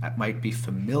might be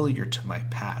familiar to my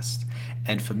past?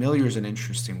 And familiar is an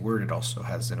interesting word. It also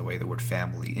has, in a way, the word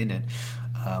family in it.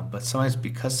 But sometimes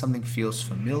because something feels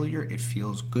familiar, it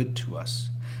feels good to us.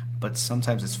 But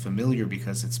sometimes it's familiar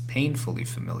because it's painfully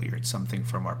familiar. It's something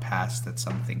from our past that's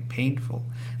something painful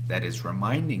that is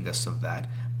reminding us of that,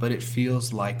 but it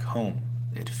feels like home.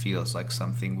 It feels like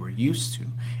something we're used to.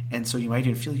 And so you might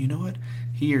even feel, you know what?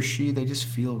 He or she, they just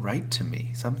feel right to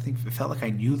me. Something, it felt like I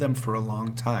knew them for a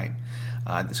long time.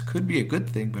 This could be a good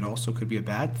thing, but also could be a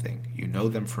bad thing. You know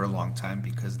them for a long time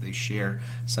because they share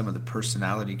some of the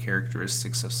personality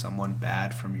characteristics of someone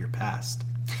bad from your past.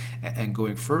 And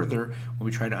going further, when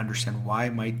we try to understand why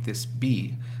might this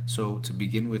be, so to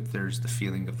begin with, there's the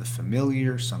feeling of the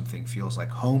familiar. Something feels like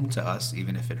home to us,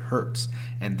 even if it hurts.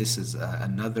 And this is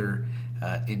another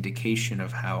indication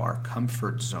of how our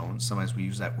comfort zone, sometimes we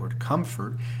use that word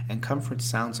comfort, and comfort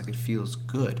sounds like it feels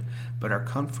good, but our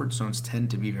comfort zones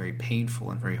tend to be very painful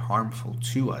and very harmful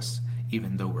to us,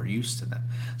 even though we're used to them.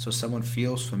 So someone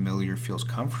feels familiar, feels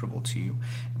comfortable to you.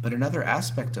 But another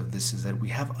aspect of this is that we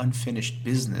have unfinished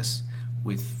business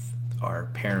with our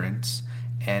parents,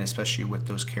 and especially with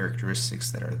those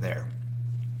characteristics that are there.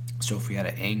 So if we had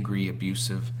an angry,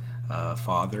 abusive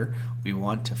father, we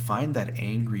want to find that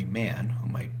angry man who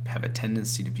might have a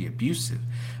tendency to be abusive,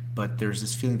 but there's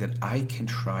this feeling that I can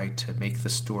try to make the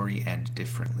story end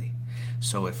differently.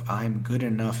 So if I'm good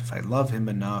enough, if I love him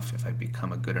enough, if I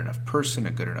become a good enough person,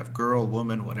 a good enough girl,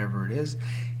 woman, whatever it is,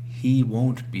 he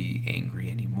won't be angry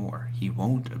anymore. He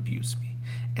won't abuse me.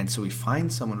 And so we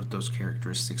find someone with those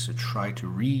characteristics to try to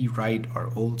rewrite our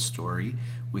old story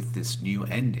with this new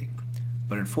ending.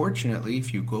 But unfortunately,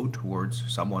 if you go towards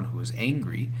someone who is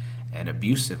angry and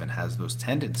abusive and has those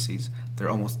tendencies, they're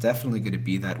almost definitely going to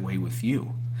be that way with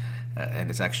you. And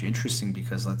it's actually interesting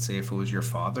because let's say if it was your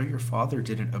father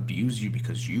didn't abuse you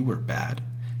because you were bad,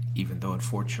 even though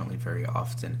unfortunately very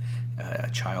often a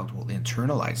child will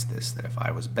internalize this, that if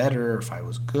I was better, if I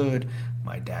was good,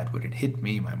 my dad wouldn't hit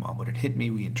me, my mom wouldn't hit me.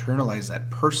 We internalize that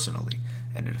personally,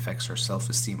 and it affects our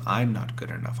self-esteem. I'm not good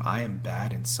enough. I am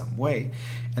bad in some way.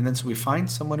 And then so we find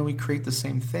someone and we create the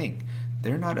same thing.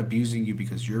 They're not abusing you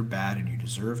because you're bad and you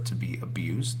deserve to be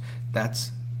abused.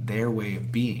 That's their way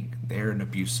of being. They're an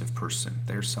abusive person.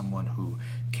 They're someone who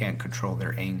can't control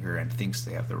their anger and thinks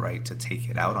they have the right to take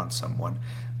it out on someone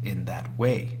in that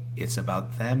way. It's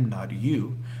about them, not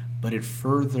you, but it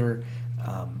further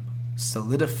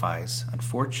solidifies,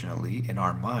 unfortunately, in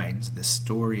our minds, this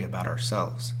story about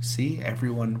ourselves. See,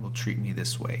 everyone will treat me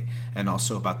this way. And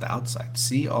also about the outside.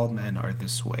 See, all men are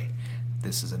this way.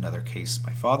 This is another case.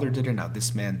 My father did it, now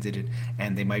this man did it,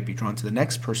 and they might be drawn to the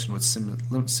next person with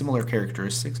similar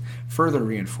characteristics, further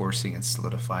reinforcing and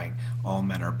solidifying all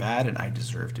men are bad and I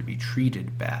deserve to be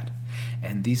treated bad.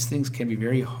 And these things can be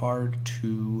very hard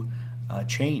to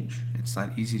change. It's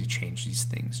not easy to change these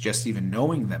things. Just even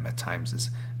knowing them at times is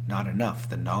not enough.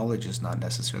 The knowledge is not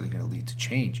necessarily going to lead to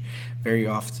change. Very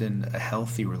often a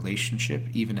healthy relationship,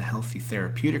 even a healthy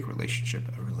therapeutic relationship,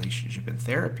 a relationship in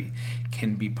therapy,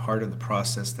 can be part of the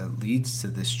process that leads to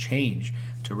this change,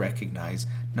 to recognize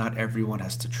not everyone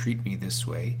has to treat me this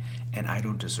way, and I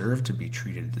don't deserve to be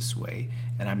treated this way,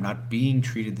 and I'm not being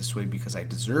treated this way because I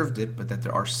deserved it, but that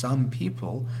there are some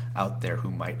people out there who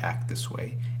might act this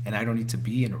way, and I don't need to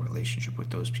be in a relationship with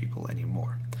those people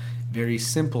anymore. Very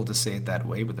simple to say it that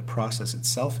way, but the process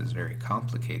itself is very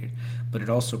complicated. But it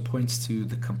also points to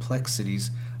the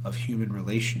complexities of human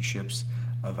relationships,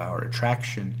 of our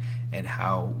attraction, and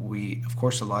how we, of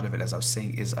course, a lot of it, as I was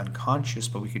saying, is unconscious,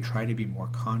 but we can try to be more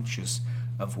conscious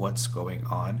of what's going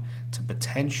on to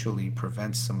potentially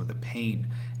prevent some of the pain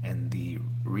and the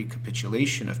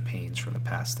recapitulation of pains from the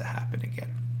past to happen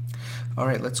again. All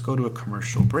right, let's go to a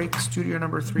commercial break. Studio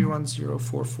number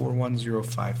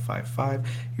 310-441-0555.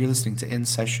 You're listening to In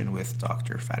Session with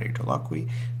Dr. Farid Holakwi.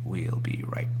 We'll be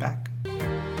right back.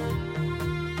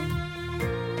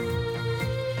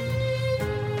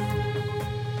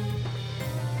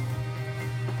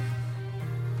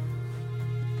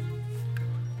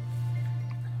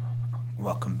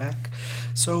 Welcome back.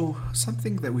 So,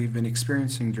 something that we've been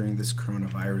experiencing during this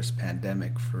coronavirus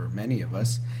pandemic for many of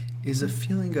us is a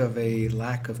feeling of a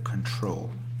lack of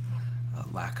control. A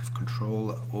lack of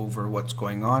control over what's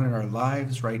going on in our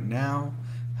lives right now,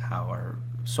 how our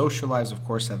social lives, of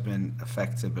course, have been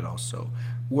affected, but also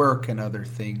work and other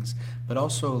things, but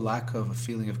also lack of a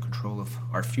feeling of control of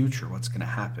our future, what's going to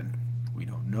happen. We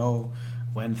don't know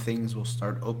when things will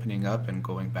start opening up and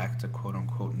going back to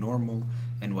quote-unquote normal,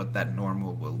 and what that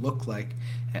normal will look like.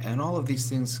 And all of these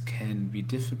things can be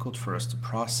difficult for us to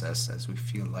process as we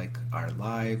feel like our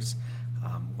lives,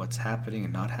 what's happening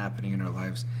and not happening in our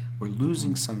lives, we're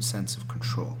losing some sense of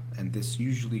control. And this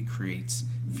usually creates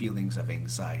feelings of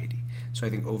anxiety. So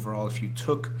I think overall, if you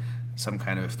took some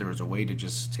kind of, if there was a way to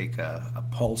just take a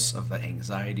pulse of the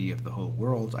anxiety of the whole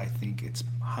world, I think it's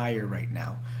higher right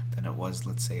now than it was,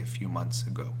 let's say, a few months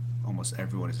ago. Almost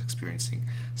everyone is experiencing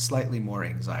slightly more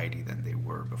anxiety than they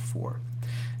were before.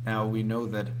 Now, we know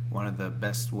that one of the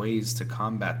best ways to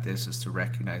combat this is to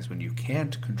recognize when you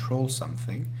can't control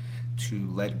something, to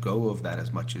let go of that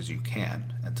as much as you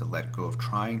can, and to let go of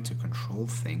trying to control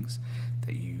things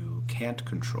that you can't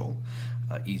control.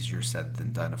 Easier said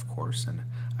than done, of course. And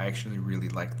I actually really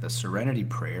like the Serenity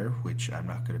Prayer, which I'm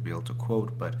not going to be able to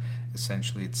quote, but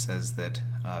essentially it says that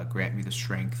grant me the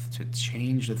strength to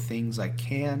change the things I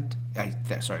can't,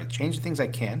 change the things I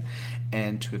can,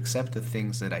 and to accept the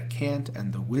things that I can't,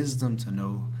 and the wisdom to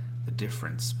know the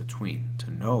difference between, to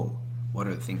know what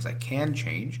are the things I can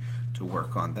change, to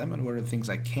work on them, and what are the things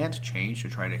I can't change, to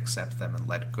try to accept them and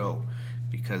let go.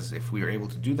 Because if we were able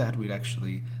to do that, we'd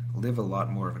actually live a lot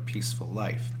more of a peaceful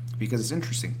life. Because it's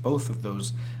interesting, both of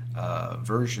those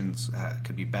versions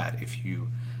could be bad. If you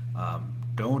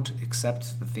don't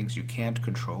accept the things you can't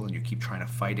control and you keep trying to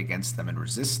fight against them and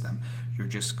resist them, you're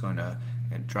just going to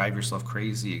drive yourself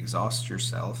crazy, exhaust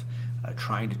yourself,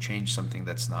 trying to change something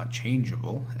that's not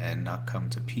changeable and not come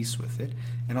to peace with it.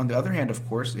 And on the other hand, of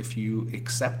course, if you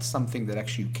accept something that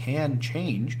actually you can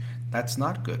change, that's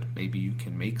not good. Maybe you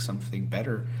can make something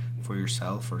better for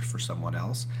yourself or for someone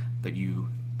else, but you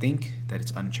think that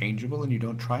it's unchangeable and you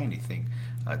don't try anything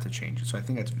to change it. So I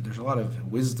think there's a lot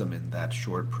of wisdom in that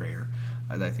short prayer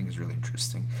that I think is really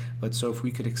interesting. But so if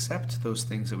we could accept those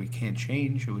things that we can't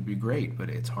change, it would be great, but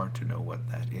it's hard to know what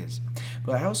that is.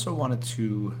 But I also wanted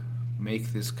to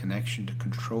make this connection to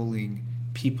controlling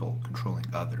people, controlling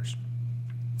others.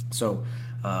 So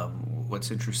what's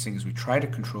interesting is we try to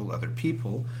control other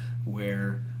people,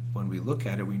 where when we look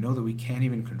at it, we know that we can't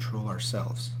even control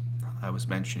ourselves. I was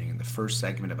mentioning in the first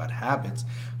segment about habits.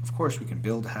 Of course, we can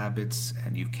build habits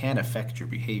and you can affect your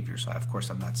behavior. So of course,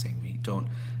 I'm not saying we don't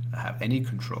have any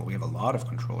control. We have a lot of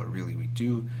control, or really we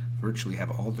do virtually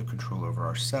have all the control over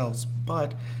ourselves.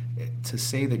 But to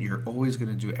say that you're always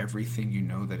going to do everything you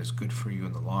know that is good for you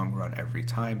in the long run every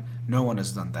time, no one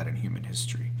has done that in human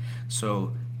history.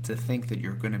 So to think that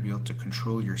you're going to be able to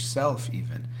control yourself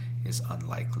even is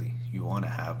unlikely. You want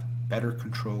to have better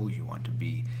control, you want to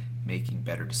be making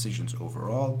better decisions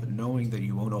overall, but knowing that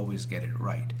you won't always get it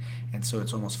right. And so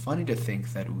it's almost funny to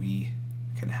think that we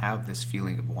can have this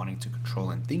feeling of wanting to control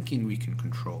and thinking we can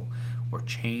control or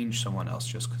change someone else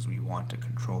just because we want to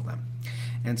control them.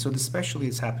 And so especially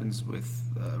this happens with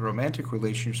romantic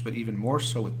relationships, but even more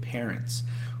so with parents,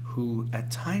 who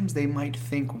at times they might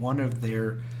think one of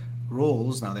their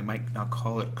roles, now they might not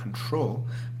call it control,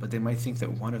 but they might think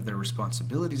that one of their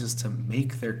responsibilities is to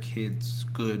make their kids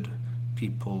good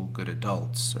people, good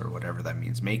adults, or whatever that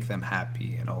means, make them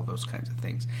happy and all those kinds of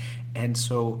things. And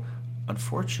so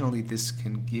unfortunately, this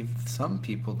can give some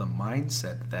people the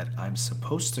mindset that I'm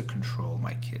supposed to control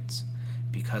my kids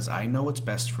because I know what's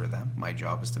best for them. My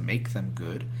job is to make them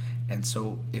good. And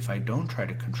so if I don't try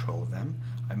to control them,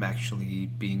 I'm actually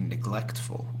being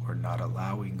neglectful or not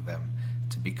allowing them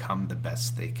to become the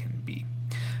best they can be.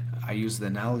 I use the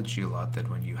analogy a lot that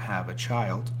when you have a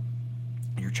child,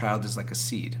 your child is like a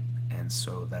seed. And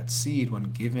so that seed,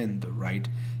 when given the right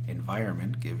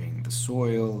environment, giving the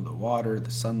soil, the water,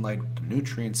 the sunlight, the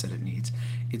nutrients that it needs,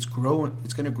 it's going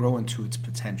to grow into its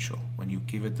potential when you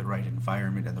give it the right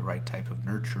environment and the right type of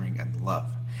nurturing and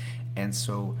love. And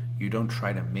so you don't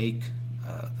try to make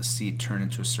the seed turn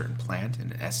into a certain plant.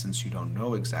 In essence, you don't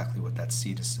know exactly what that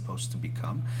seed is supposed to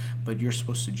become, but you're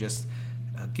supposed to just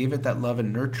give it that love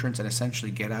and nurturance and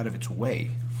essentially get out of its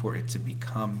way for it to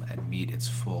become and meet its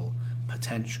full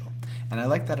potential. And I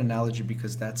like that analogy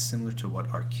because that's similar to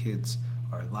what our kids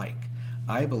are like.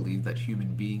 I believe that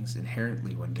human beings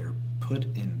inherently, when they're put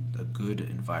in a good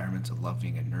environment, a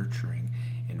loving and nurturing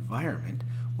environment,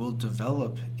 will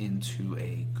develop into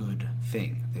a good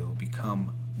thing. They will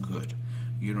become good.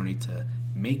 You don't need to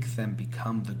make them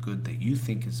become the good that you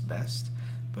think is best,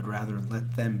 but rather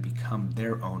let them become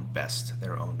their own best,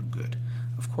 their own good.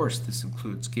 Of course, this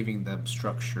includes giving them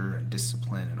structure and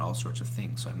discipline and all sorts of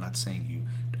things. So I'm not saying you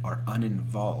are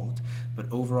uninvolved,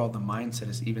 but overall the mindset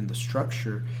is even the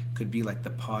structure could be like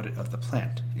the pod of the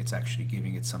plant. It's actually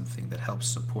giving it something that helps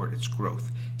support its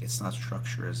growth. It's not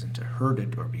structure as in to hurt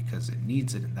it or because it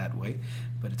needs it in that way,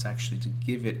 but it's actually to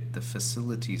give it the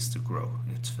facilities to grow.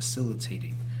 It's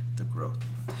facilitating the growth.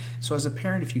 So as a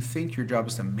parent, if you think your job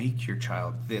is to make your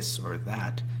child this or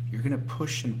that, you're going to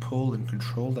push and pull and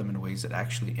control them in ways that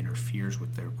actually interferes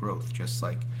with their growth. Just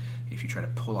like if you try to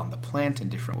pull on the plant in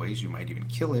different ways, you might even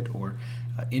kill it or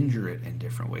injure it in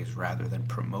different ways rather than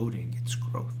promoting its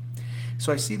growth.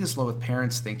 So I see this a lot with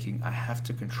parents thinking, I have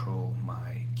to control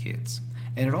my kids.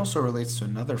 And it also relates to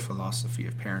another philosophy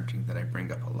of parenting that I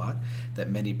bring up a lot that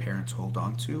many parents hold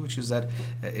on to, which is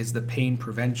the pain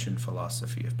prevention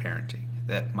philosophy of parenting.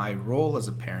 That my role as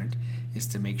a parent is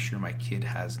to make sure my kid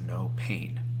has no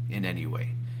pain in any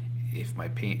way. If my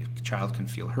child can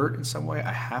feel hurt in some way,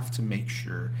 I have to make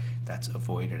sure that's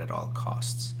avoided at all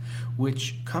costs,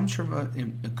 which comes from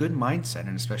a good mindset.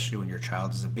 And especially when your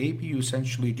child is a baby, you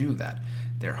essentially do that.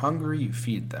 They're hungry, you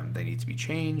feed them. They need to be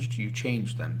changed, you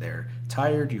change them. They're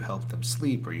tired, you help them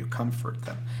sleep or you comfort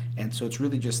them. And so it's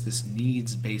really just this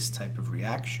needs-based type of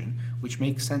reaction, which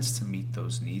makes sense to meet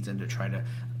those needs and to try to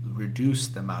reduce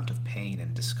the amount of pain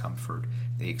and discomfort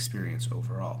they experience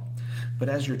overall. But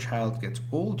as your child gets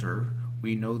older,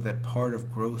 we know that part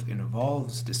of growth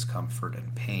involves discomfort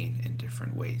and pain in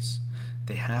different ways.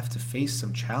 They have to face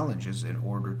some challenges in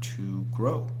order to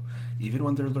grow. Even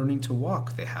when they're learning to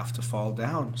walk, they have to fall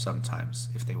down sometimes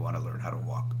if they want to learn how to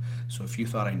walk. So if you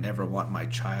thought, I never want my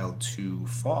child to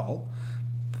fall,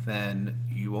 then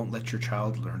you won't let your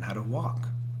child learn how to walk.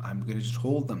 I'm going to just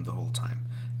hold them the whole time,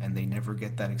 and they never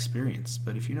get that experience.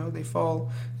 But if they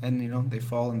fall and they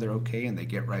fall and they're okay and they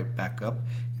get right back up,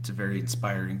 it's a very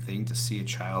inspiring thing to see a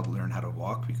child learn how to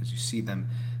walk, because you see them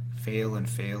fail and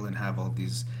have all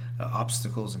these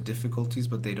obstacles and difficulties,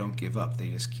 but they don't give up. They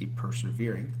just keep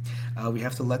persevering. We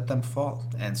have to let them fall,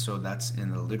 and so that's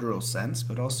in a literal sense,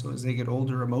 but also as they get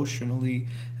older, emotionally,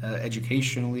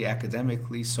 educationally,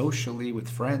 academically, socially, with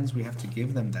friends, we have to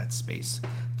give them that space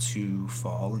to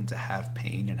fall and to have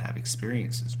pain and have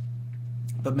experiences.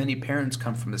 But many parents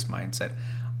come from this mindset,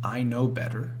 I know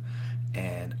better,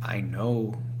 and I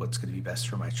know what's going to be best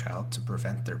for my child to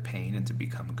prevent their pain and to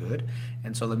become good,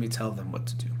 and so let me tell them what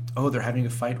to do. Oh, they're having a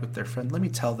fight with their friend. Let me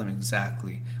tell them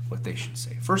exactly what they should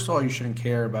say. First of all, you shouldn't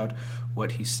care about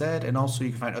what he said, and also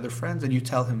you can find other friends and you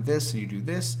tell him this and you do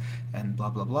this and blah,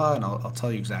 blah, blah, and I'll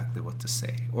tell you exactly what to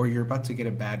say. Or you're about to get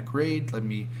a bad grade, let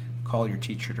me call your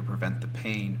teacher to prevent the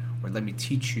pain, or let me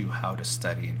teach you how to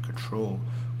study and control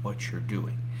what you're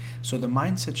doing. So the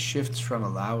mindset shifts from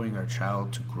allowing our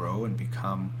child to grow and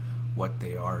become what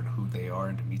they are and who they are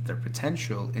and to meet their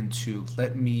potential into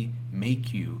let me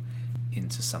make you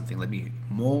into something. Let me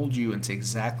mold you into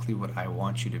exactly what I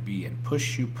want you to be and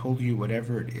push you, pull you,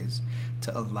 whatever it is,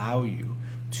 to allow you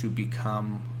to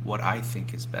become what I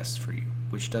think is best for you,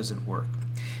 which doesn't work.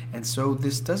 And so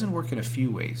this doesn't work in a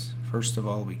few ways. First of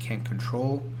all, we can't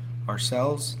control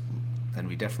ourselves, and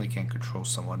we definitely can't control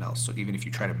someone else. So even if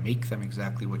you try to make them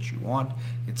exactly what you want,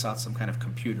 it's not some kind of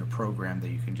computer program that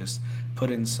you can just put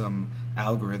in some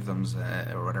algorithms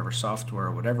or whatever software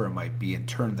or whatever it might be and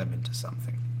turn them into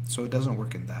something. So it doesn't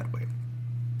work in that way.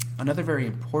 Another very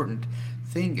important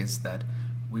thing is that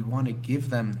we want to give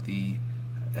them the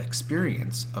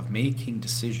experience of making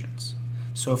decisions.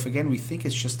 So if again we think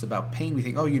it's just about pain, we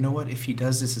think, oh, you know what, if he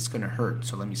does this, it's going to hurt,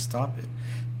 so let me stop it.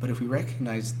 But if we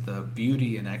recognize the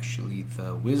beauty and actually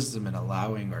the wisdom in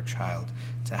allowing our child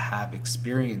to have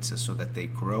experiences so that they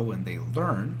grow and they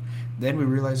learn, then we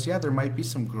realize, yeah, there might be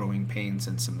some growing pains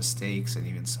and some mistakes and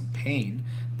even some pain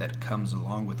that comes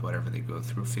along with whatever they go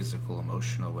through, physical,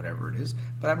 emotional, whatever it is.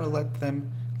 But I'm going to let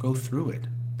them go through it.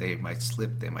 They might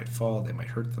slip, they might fall, they might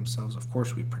hurt themselves. Of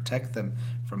course, we protect them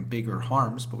from bigger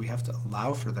harms, but we have to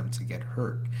allow for them to get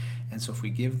hurt. And so if we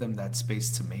give them that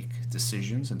space to make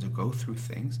decisions and to go through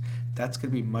things, that's going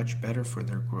to be much better for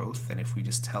their growth than if we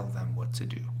just tell them what to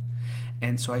do.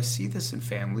 And so I see this in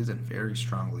families, and very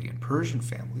strongly in Persian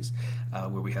families,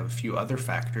 where we have a few other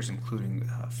factors, including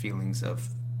feelings of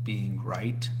being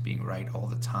right all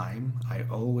the time. I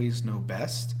always know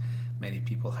best. Many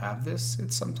people have this.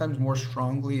 It's sometimes more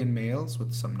strongly in males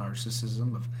with some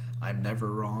narcissism of I'm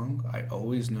never wrong. I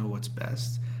always know what's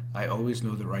best. I always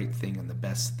know the right thing and the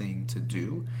best thing to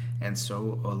do. And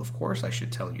so, well, of course I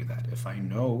should tell you that. If I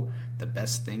know the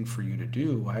best thing for you to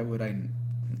do, why would I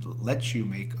let you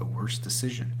make a worse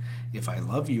decision? If I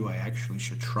love you, I actually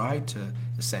should try to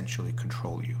essentially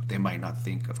control you. They might not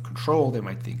think of control. They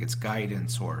might think it's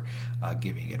guidance or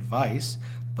giving advice,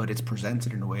 but it's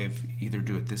presented in a way of either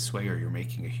do it this way or you're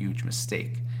making a huge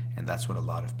mistake. And that's what a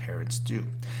lot of parents do.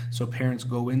 So parents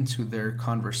go into their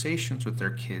conversations with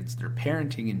their kids, their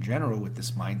parenting in general, with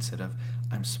this mindset of,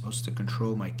 I'm supposed to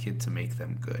control my kid to make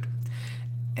them good.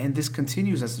 And this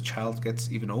continues as the child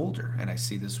gets even older. And I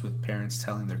see this with parents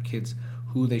telling their kids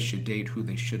who they should date, who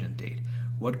they shouldn't date,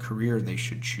 what career they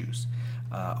should choose.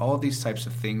 All these types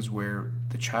of things where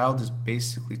the child is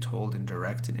basically told in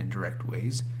direct and indirect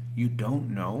ways, you don't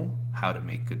know how to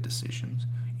make good decisions.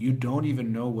 You don't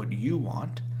even know what you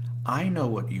want. I know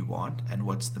what you want and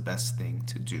what's the best thing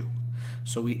to do.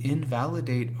 So we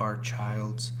invalidate our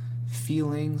child's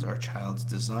feelings, our child's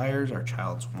desires, our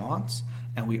child's wants,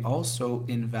 and we also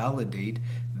invalidate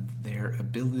their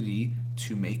ability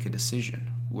to make a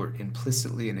decision. We're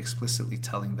implicitly and explicitly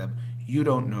telling them, you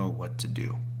don't know what to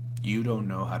do. You don't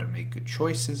know how to make good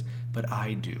choices, but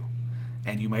I do.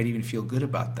 And you might even feel good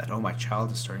about that. Oh, my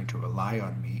child is starting to rely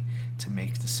on me to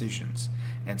make decisions.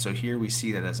 And so here we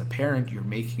see that as a parent, you're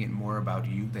making it more about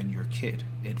you than your kid.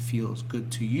 It feels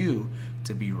good to you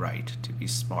to be right, to be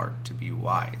smart, to be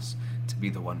wise, to be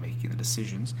the one making the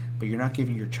decisions, but you're not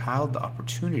giving your child the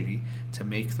opportunity to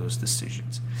make those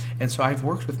decisions. And so I've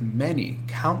worked with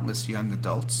countless young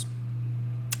adults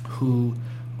who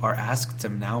are asked to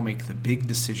now make the big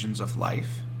decisions of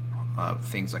life,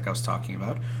 things like I was talking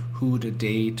about, who to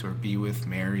date or be with,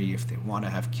 marry, if they want to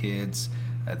have kids,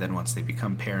 then once they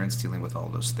become parents, dealing with all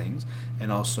those things,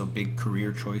 and also big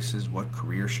career choices. What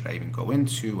career should I even go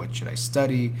into? What should I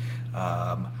study?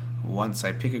 Once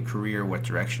I pick a career, what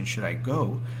direction should I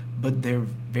go? But they're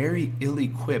very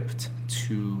ill-equipped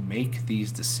to make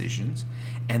these decisions,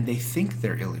 and they think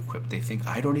they're ill-equipped. They think,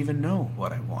 I don't even know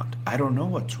what I want. I don't know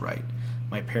what's right.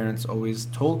 My parents always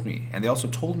told me, and they also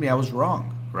told me I was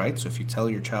wrong, right? So if you tell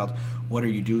your child, what are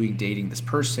you doing dating this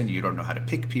person? You don't know how to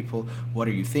pick people. What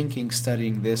are you thinking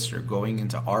studying this or going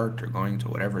into art or going to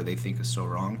whatever they think is so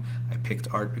wrong? I picked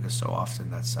art because so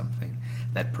often that's something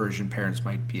that Persian parents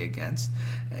might be against.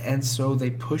 And so they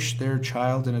push their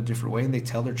child in a different way and they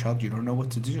tell their child, you don't know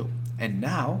what to do. And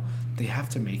now they have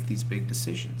to make these big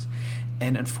decisions.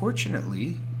 And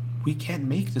unfortunately, we can't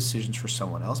make decisions for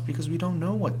someone else because we don't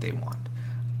know what they want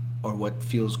or what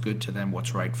feels good to them,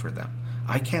 what's right for them.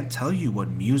 I can't tell you what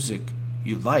music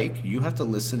you like. You have to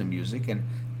listen to music and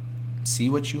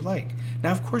see what you like.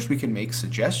 Now, of course, we can make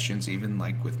suggestions, even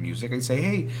like with music. I say,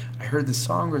 hey, I heard this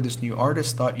song or this new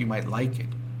artist, thought you might like it.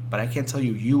 But I can't tell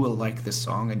you, you will like this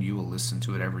song and you will listen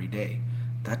to it every day.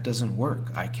 That doesn't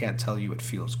work. I can't tell you what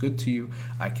feels good to you.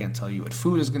 I can't tell you what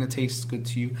food is going to taste good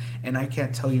to you. And I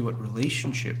can't tell you what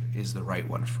relationship is the right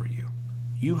one for you.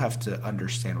 You have to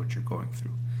understand what you're going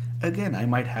through. Again, I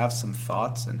might have some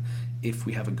thoughts, and if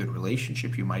we have a good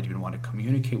relationship, you might even want to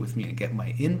communicate with me and get my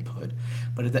input.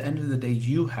 But at the end of the day,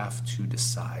 you have to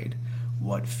decide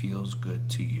what feels good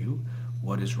to you,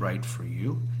 what is right for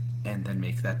you, and then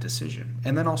make that decision.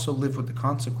 And then also live with the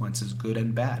consequences, good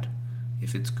and bad.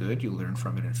 If it's good, you learn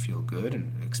from it and feel good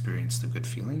and experience the good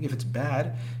feeling. If it's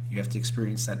bad, you have to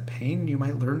experience that pain. You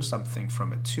might learn something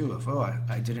from it too, of, oh,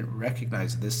 I didn't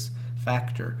recognize this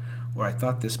factor, or I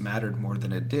thought this mattered more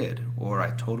than it did, or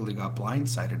I totally got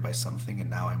blindsided by something and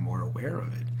now I'm more aware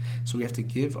of it. So we have to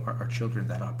give our children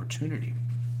that opportunity.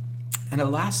 And a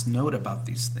last note about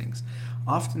these things.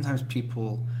 Oftentimes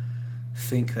people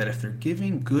think that if they're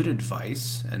giving good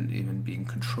advice and even being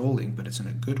controlling, but it's in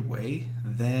a good way,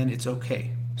 then it's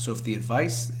okay. So if the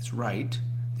advice is right,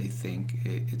 they think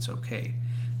it's okay.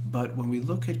 But when we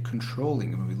look at controlling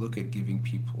and when we look at giving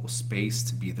people space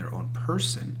to be their own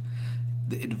person,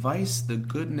 the advice, the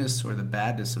goodness or the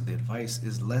badness of the advice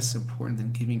is less important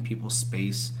than giving people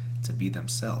space to be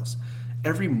themselves.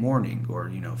 Every morning, or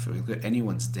if we look at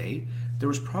anyone's day, there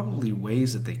was probably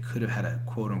ways that they could have had a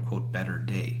quote unquote better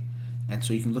day. And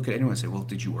so you can look at anyone and say, well,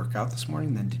 did you work out this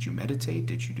morning? Then did you meditate?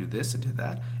 Did you do this and did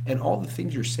that? And all the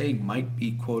things you're saying might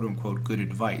be quote unquote good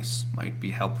advice, might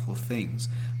be helpful things,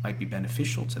 might be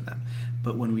beneficial to them.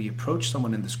 But when we approach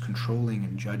someone in this controlling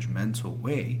and judgmental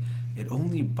way, it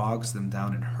only bogs them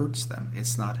down and hurts them.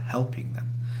 It's not helping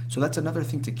them. So that's another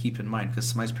thing to keep in mind, because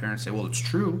sometimes parents say, well, it's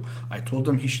true. I told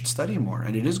him he should study more,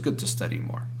 and it is good to study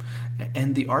more.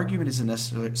 And the argument isn't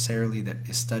necessarily that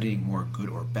is studying more good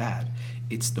or bad.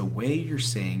 It's the way you're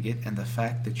saying it and the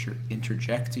fact that you're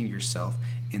interjecting yourself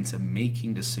into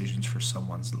making decisions for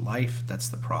someone's life that's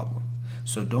the problem.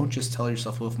 So don't just tell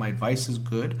yourself, well, if my advice is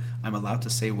good, I'm allowed to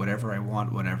say whatever I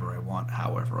want, whenever I want,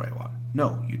 however I want.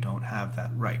 No, you don't have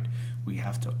that right. We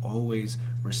have to always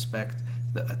respect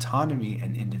the autonomy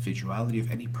and individuality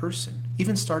of any person,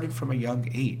 even starting from a young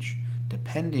age,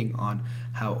 depending on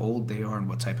how old they are and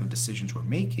what type of decisions we're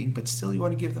making, but still you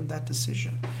want to give them that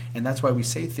decision. And that's why we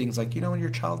say things like, when your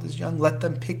child is young, let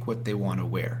them pick what they want to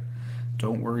wear.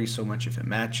 Don't worry so much if it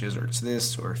matches or it's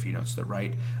this, or if it's the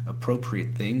right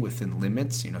appropriate thing within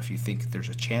limits. If you think there's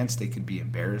a chance they could be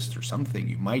embarrassed or something,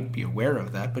 you might be aware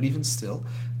of that. But even still,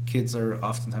 kids are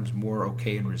oftentimes more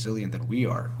okay and resilient than we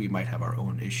are. We might have our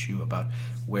own issue about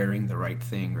wearing the right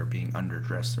thing or being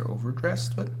underdressed or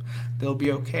overdressed, but they'll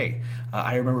be okay.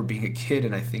 I remember being a kid,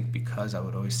 and I think because I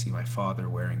would always see my father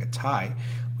wearing a tie,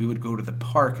 we would go to the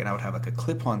park and I would have like a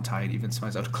clip-on tie, and even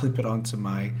sometimes I would clip it onto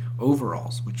my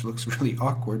overalls, which looks really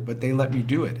awkward, but they let me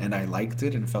do it, and I liked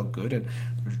it and felt good, and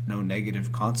there's no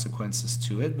negative consequences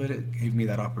to it, but it gave me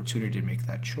that opportunity to make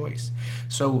that choice.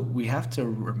 So we have to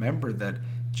remember that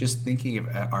just thinking of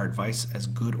our advice as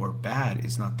good or bad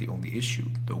is not the only issue.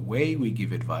 The way we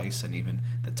give advice and even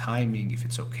the timing, if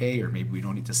it's okay, or maybe we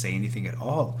don't need to say anything at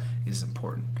all, is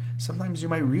important. Sometimes you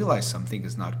might realize something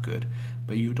is not good,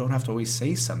 but you don't have to always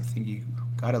say something. You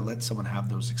got to let someone have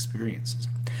those experiences.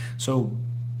 So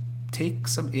take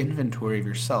some inventory of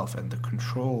yourself and the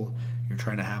control you're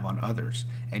trying to have on others.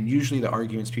 And usually the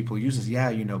arguments people use is,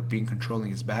 being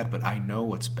controlling is bad, but I know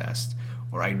what's best,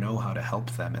 or I know how to help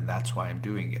them, and that's why I'm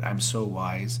doing it. I'm so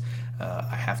wise,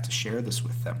 I have to share this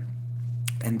with them.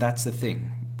 And that's the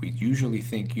thing. We usually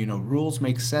think, rules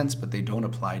make sense, but they don't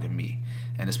apply to me.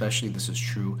 And especially this is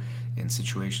true in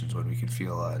situations when we can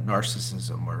feel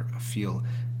narcissism or feel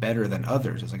better than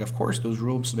others. It's like, of course, those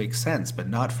rules make sense, but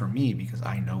not for me because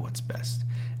I know what's best.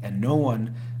 And no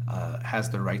one has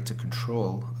the right to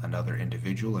control another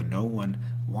individual, and no one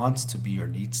wants to be or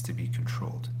needs to be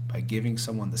controlled. By giving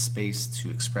someone the space to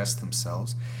express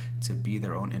themselves, to be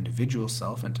their own individual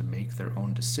self, and to make their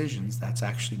own decisions, that's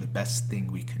actually the best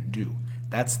thing we can do.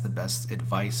 That's the best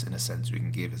advice, in a sense, we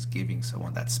can give, is giving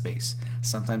someone that space.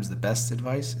 Sometimes the best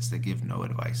advice is to give no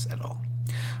advice at all.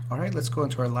 All right, let's go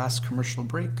into our last commercial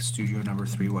break. Studio number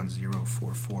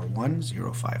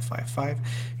 310-441-0555.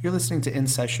 You're listening to In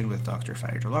Session with Dr.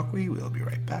 Farid Holakwi. We'll be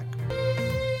right back.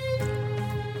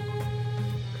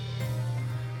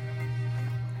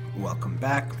 Welcome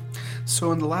back.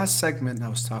 So in the last segment, I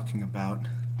was talking about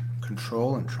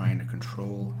control and trying to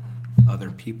control other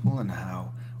people, and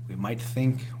how we might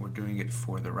think we're doing it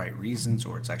for the right reasons,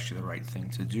 or it's actually the right thing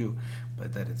to do,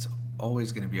 but that it's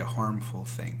always going to be a harmful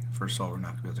thing. First of all, we're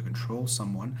not going to be able to control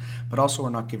someone, but also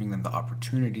we're not giving them the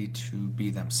opportunity to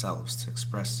be themselves, to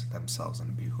express themselves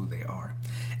and be who they are.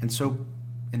 And so,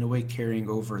 in a way, carrying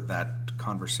over that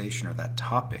conversation or that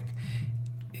topic,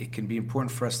 it can be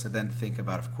important for us to then think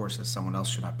about, of course, that someone else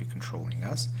should not be controlling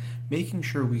us, making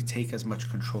sure we take as much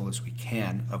control as we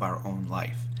can of our own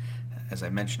life. As I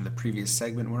mentioned in the previous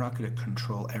segment, we're not going to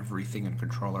control everything and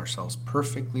control ourselves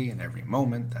perfectly in every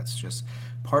moment. That's just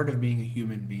part of being a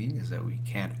human being, is that we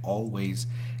can't always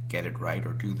get it right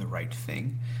or do the right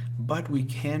thing. But we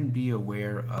can be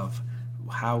aware of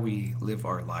how we live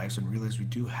our lives and realize we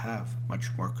do have much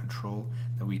more control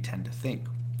than we tend to think.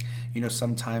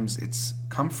 Sometimes it's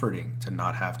comforting to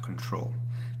not have control,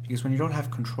 because when you don't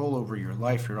have control over your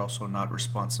life, you're also not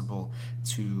responsible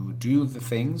to do the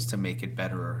things to make it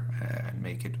better and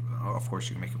make it, of course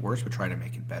you can make it worse, but try to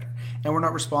make it better. And we're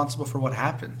not responsible for what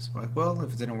happens. We're like, well,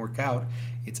 if it didn't work out,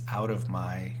 it's out of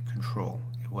my control.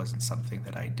 It wasn't something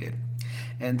that I did.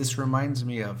 And this reminds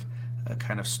me of a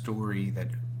kind of story that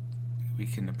we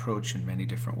can approach in many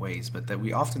different ways, but that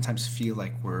we oftentimes feel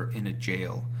like we're in a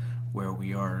jail where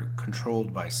we are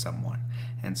controlled by someone.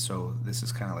 And so this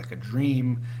is kind of like a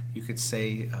dream, you could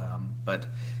say, but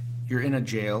you're in a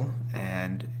jail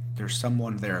and there's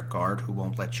someone there, a guard, who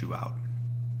won't let you out.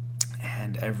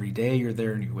 And every day you're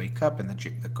there and you wake up and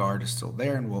the guard is still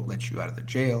there and won't let you out of the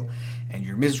jail, and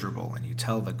you're miserable and you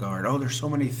tell the guard, oh, there's so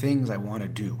many things I want to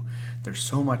do. There's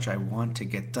so much I want to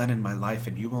get done in my life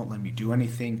and you won't let me do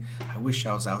anything. I wish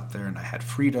I was out there and I had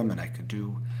freedom and I could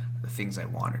do the things I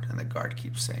wanted. And the guard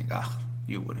keeps saying,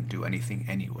 you wouldn't do anything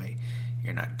anyway.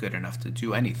 You're not good enough to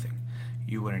do anything.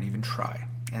 You wouldn't even try.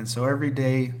 And so every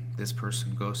day this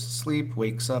person goes to sleep,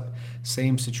 wakes up,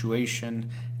 same situation,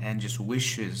 and just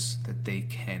wishes that they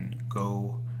can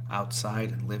go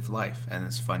outside and live life. And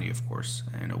it's funny, of course,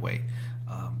 in a way,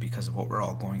 because of what we're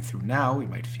all going through now. We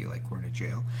might feel like we're in a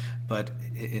jail. But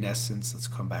in essence, let's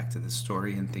come back to this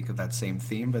story and think of that same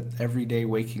theme. But every day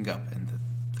waking up and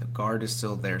the guard is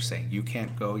still there saying, you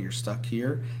can't go, you're stuck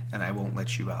here, and I won't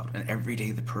let you out. And every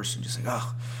day the person just like,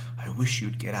 I wish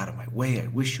you'd get out of my way. I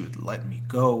wish you would let me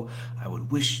go. I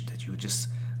would wish that you would just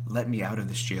let me out of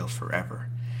this jail forever.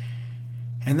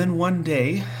 And then one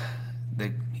day,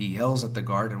 he yells at the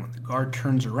guard, and when the guard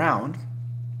turns around,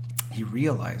 he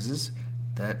realizes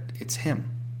that it's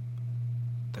him.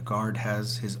 The guard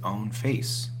has his own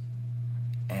face,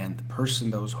 and the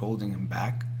person that was holding him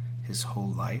back his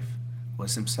whole life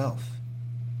was himself.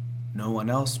 No one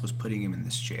else was putting him in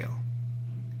this jail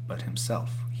but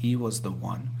himself. He was the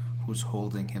one who's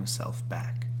holding himself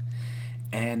back.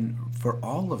 And for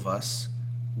all of us,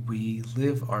 we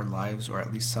live our lives, or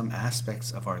at least some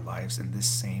aspects of our lives, in this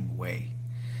same way.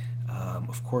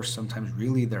 Of course, sometimes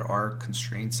really there are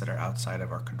constraints that are outside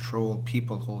of our control,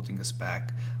 people holding us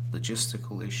back,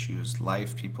 logistical issues,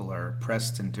 life, people are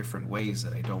oppressed in different ways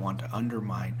that I don't want to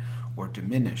undermine or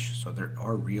diminish. So there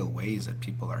are real ways that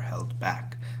people are held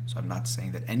back. So I'm not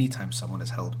saying that anytime someone is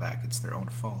held back, it's their own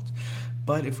fault.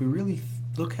 But if we really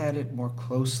look at it more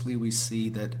closely, we see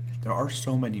that there are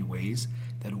so many ways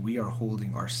that we are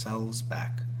holding ourselves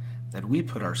back, that we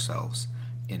put ourselves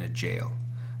in a jail,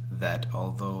 that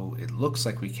although it looks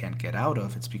like we can't get out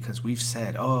of, it's because we've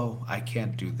said, oh, I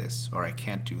can't do this, or I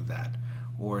can't do that,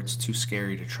 or it's too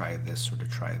scary to try this or to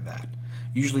try that.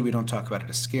 Usually we don't talk about it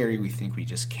as scary, we think we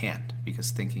just can't,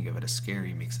 because thinking of it as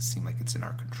scary makes it seem like it's in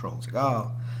our control. It's like,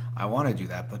 oh, I want to do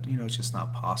that, but it's just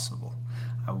not possible.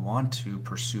 I want to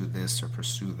pursue this or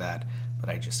pursue that, but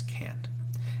I just can't.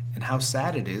 And how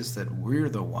sad it is that we're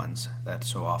the ones that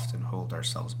so often hold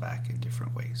ourselves back in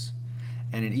different ways.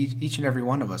 And in each and every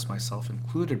one of us, myself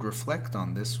included, reflect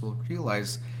on this, we'll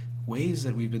realize ways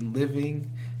that we've been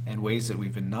living and ways that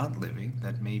we've been not living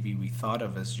that maybe we thought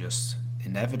of as just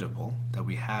inevitable, that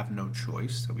we have no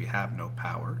choice, that we have no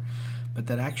power, but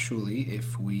that actually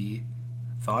if we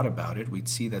thought about it, we'd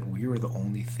see that we were the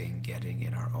only thing getting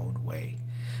in our own way.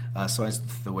 So as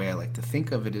the way I like to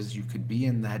think of it is, you could be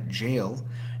in that jail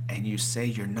and you say,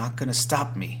 you're not going to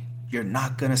stop me. You're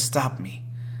not going to stop me.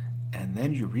 And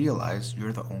then you realize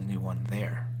you're the only one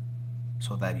there.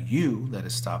 So that you that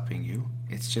is stopping you,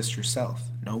 it's just yourself.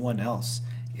 No one else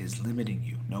is limiting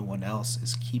you. No one else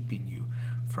is keeping you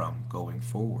from going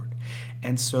forward.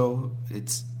 And so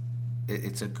it's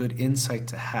a good insight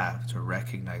to have, to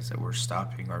recognize that we're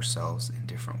stopping ourselves in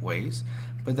different ways.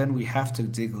 But then we have to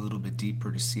dig a little bit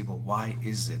deeper to see, well, why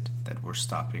is it that we're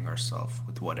stopping ourselves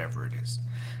with whatever it is?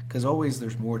 Because always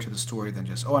there's more to the story than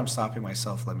just, oh, I'm stopping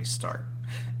myself, let me start.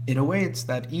 In a way, it's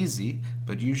that easy,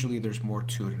 but usually there's more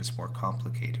to it and it's more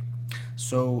complicated.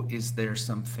 So is there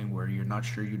something where you're not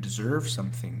sure you deserve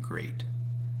something great?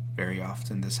 Very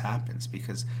often this happens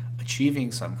because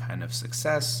achieving some kind of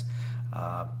success,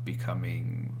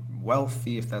 becoming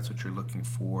wealthy, if that's what you're looking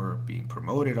for, being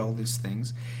promoted, all these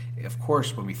things. Of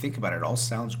course, when we think about it, it all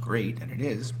sounds great, and it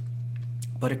is,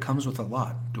 but it comes with a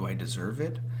lot. Do I deserve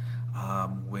it?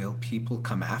 Will people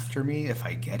come after me if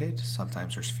I get it?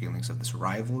 Sometimes there's feelings of this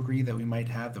rivalry that we might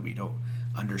have that we don't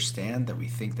understand, that we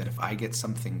think that if I get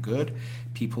something good,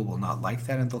 people will not like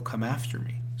that and they'll come after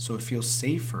me. So it feels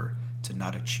safer to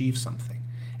not achieve something.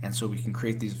 And so we can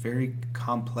create these very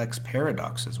complex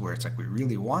paradoxes where it's like we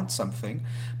really want something,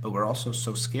 but we're also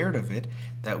so scared of it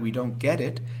that we don't get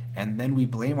it. And then we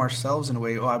blame ourselves in a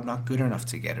way, oh, I'm not good enough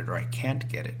to get it, or I can't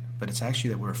get it. But it's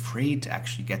actually that we're afraid to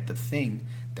actually get the thing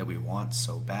that we want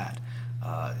so bad.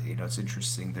 It's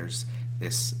interesting. There's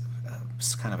this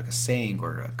kind of like a saying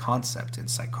or a concept in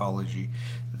psychology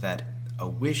that a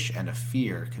wish and a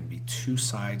fear can be two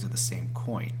sides of the same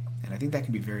coin. And I think that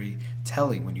can be very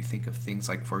telling when you think of things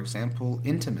like, for example,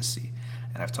 intimacy.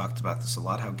 And I've talked about this a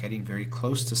lot, how getting very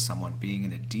close to someone, being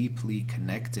in a deeply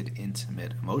connected,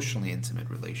 intimate, emotionally intimate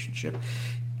relationship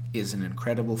is an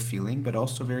incredible feeling, but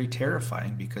also very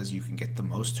terrifying because you can get the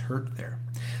most hurt there.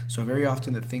 So very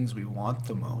often the things we want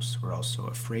the most, we're also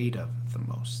afraid of the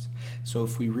most. So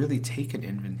if we really take an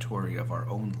inventory of our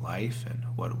own life and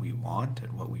what we want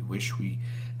and what we wish we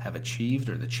have achieved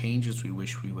or the changes we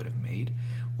wish we would have made,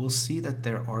 we'll see that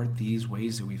there are these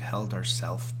ways that we've held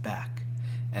ourselves back.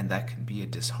 And that can be a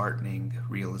disheartening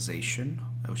realization,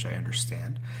 which I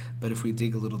understand. But if we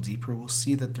dig a little deeper, we'll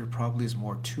see that there probably is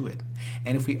more to it.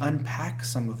 And if we unpack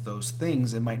some of those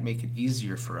things, it might make it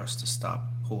easier for us to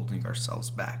stop holding ourselves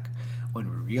back. When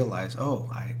we realize,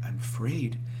 oh, I'm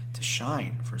afraid to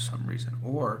shine for some reason,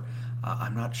 or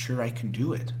I'm not sure I can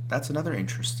do it. That's another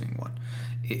interesting one.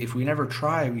 If we never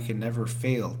try, we can never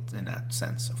fail in that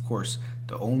sense. Of course,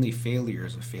 the only failure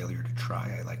is a failure to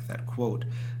try. I like that quote.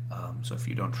 So if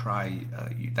you don't try,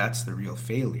 that's the real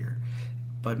failure.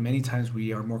 But many times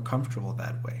we are more comfortable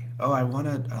that way. Oh, I want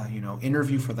to,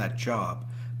 interview for that job,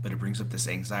 but it brings up this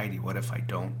anxiety. What if I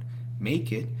don't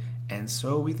make it? And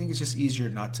so we think it's just easier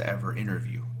not to ever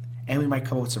interview. And we might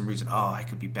come up with some reason, oh, I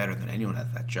could be better than anyone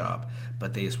at that job,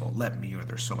 but they just won't let me, or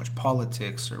there's so much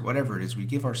politics, or whatever it is. We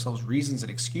give ourselves reasons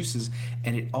and excuses,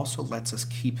 and it also lets us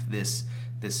keep this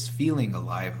feeling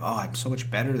alive. Oh, I'm so much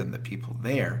better than the people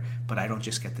there, but I don't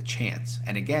just get the chance.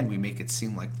 And again, we make it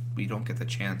seem like we don't get the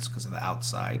chance because of the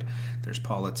outside. There's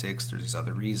politics, there's these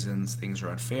other reasons, things are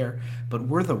unfair, but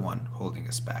we're the one holding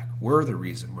us back. We're the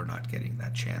reason we're not getting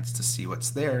that chance to see what's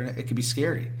there. And it can be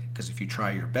scary because if you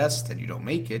try your best and you don't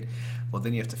make it, well,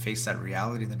 then you have to face that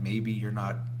reality that maybe you're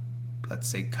not, let's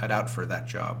say, cut out for that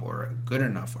job, or good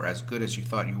enough, or as good as you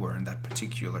thought you were in that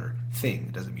particular thing.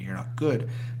 It doesn't mean you're not good,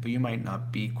 but you might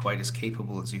not be quite as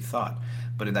capable as you thought.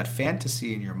 But in that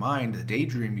fantasy in your mind, the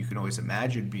daydream, you can always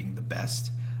imagine being the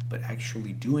best, but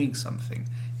actually doing something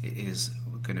is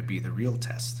going to be the real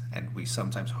test. And we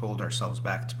sometimes hold ourselves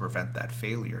back to prevent that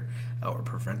failure, or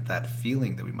prevent that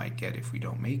feeling that we might get if we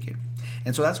don't make it.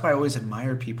 And so that's why I always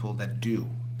admire people that do.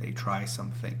 They try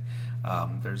something.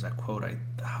 There's that quote, it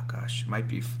might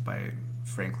be by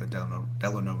Franklin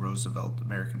Delano Roosevelt,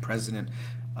 American president,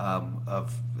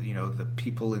 of the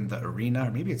people in the arena,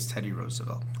 or maybe it's Teddy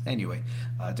Roosevelt. Anyway,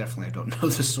 definitely I don't know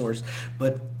the source,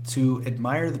 but to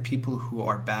admire the people who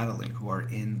are battling, who are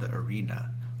in the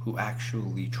arena, who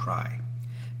actually try,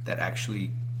 that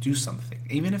actually do something,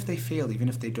 even if they fail, even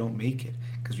if they don't make it,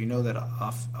 because we know that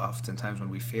oftentimes when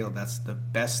we fail, that's the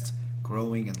best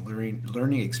growing and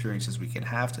learning experiences we can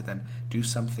have to then do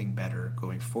something better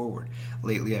going forward.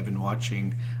 Lately, I've been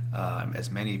watching,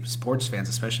 as many sports fans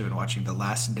especially, have been watching The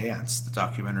Last Dance, the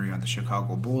documentary on the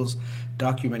Chicago Bulls,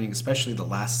 documenting especially the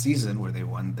last season where they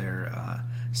won their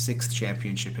 6th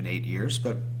championship in 8 years,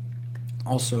 but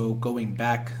also going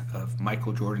back of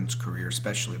Michael Jordan's career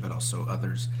especially, but also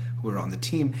others who were on the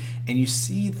team, and you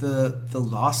see the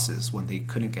losses when they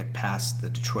couldn't get past the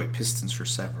Detroit Pistons for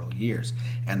several years,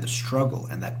 and the struggle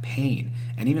and that pain.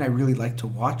 And even I really like to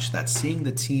watch that, seeing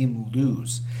the team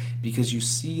lose, because you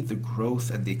see the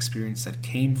growth and the experience that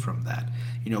came from that.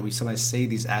 We sometimes say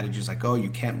these adages like, oh, you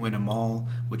can't win them all,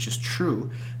 which is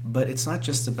true, but it's not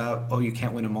just about, oh, you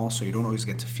can't win them all so you don't always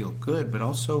get to feel good, but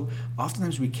also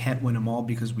oftentimes we can't win them all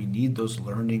because we need those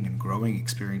learning and growing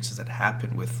experiences that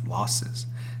happen with losses,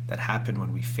 that happen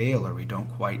when we fail or we don't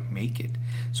quite make it.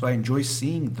 So I enjoy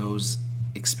seeing those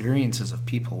experiences of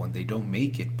people when they don't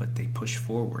make it, but they push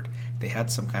forward. They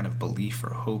had some kind of belief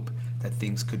or hope that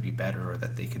things could be better or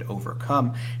that they could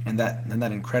overcome, and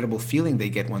that incredible feeling they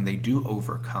get when they do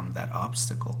overcome that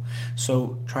obstacle.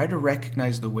 So try to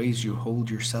recognize the ways you hold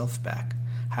yourself back.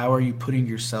 How are you putting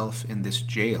yourself in this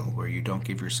jail where you don't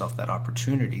give yourself that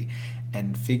opportunity,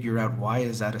 and figure out why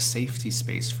is that a safety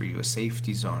space for you, a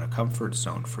safety zone, a comfort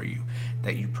zone for you,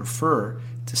 that you prefer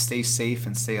to stay safe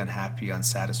and stay unhappy,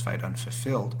 unsatisfied,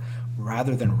 unfulfilled,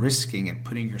 rather than risking and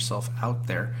putting yourself out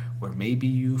there where maybe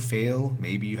you fail,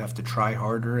 maybe you have to try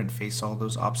harder and face all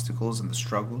those obstacles and the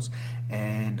struggles,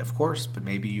 and of course, but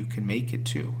maybe you can make it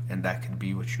too, and that can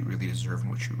be what you really deserve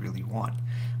and what you really want.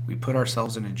 We put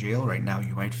ourselves in a jail right now.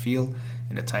 You might feel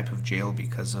in a type of jail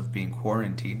because of being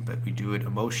quarantined, but we do it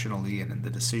emotionally and in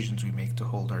the decisions we make to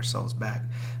hold ourselves back.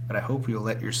 But I hope you'll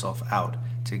let yourself out,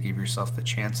 to give yourself the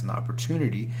chance and the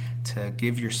opportunity to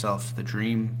give yourself the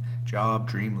dream job,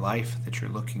 dream life that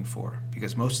you're looking for,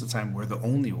 because most of the time we're the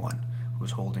only one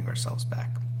who's holding ourselves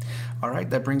back. All right,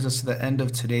 that brings us to the end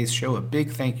of today's show. A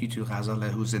big thank you to Ghazaleh,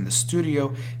 who's in the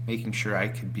studio, making sure I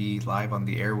could be live on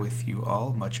the air with you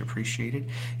all. Much appreciated.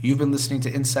 You've been listening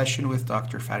to In Session with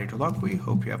Dr. Farid Holakouee.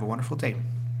 Hope you have a wonderful day.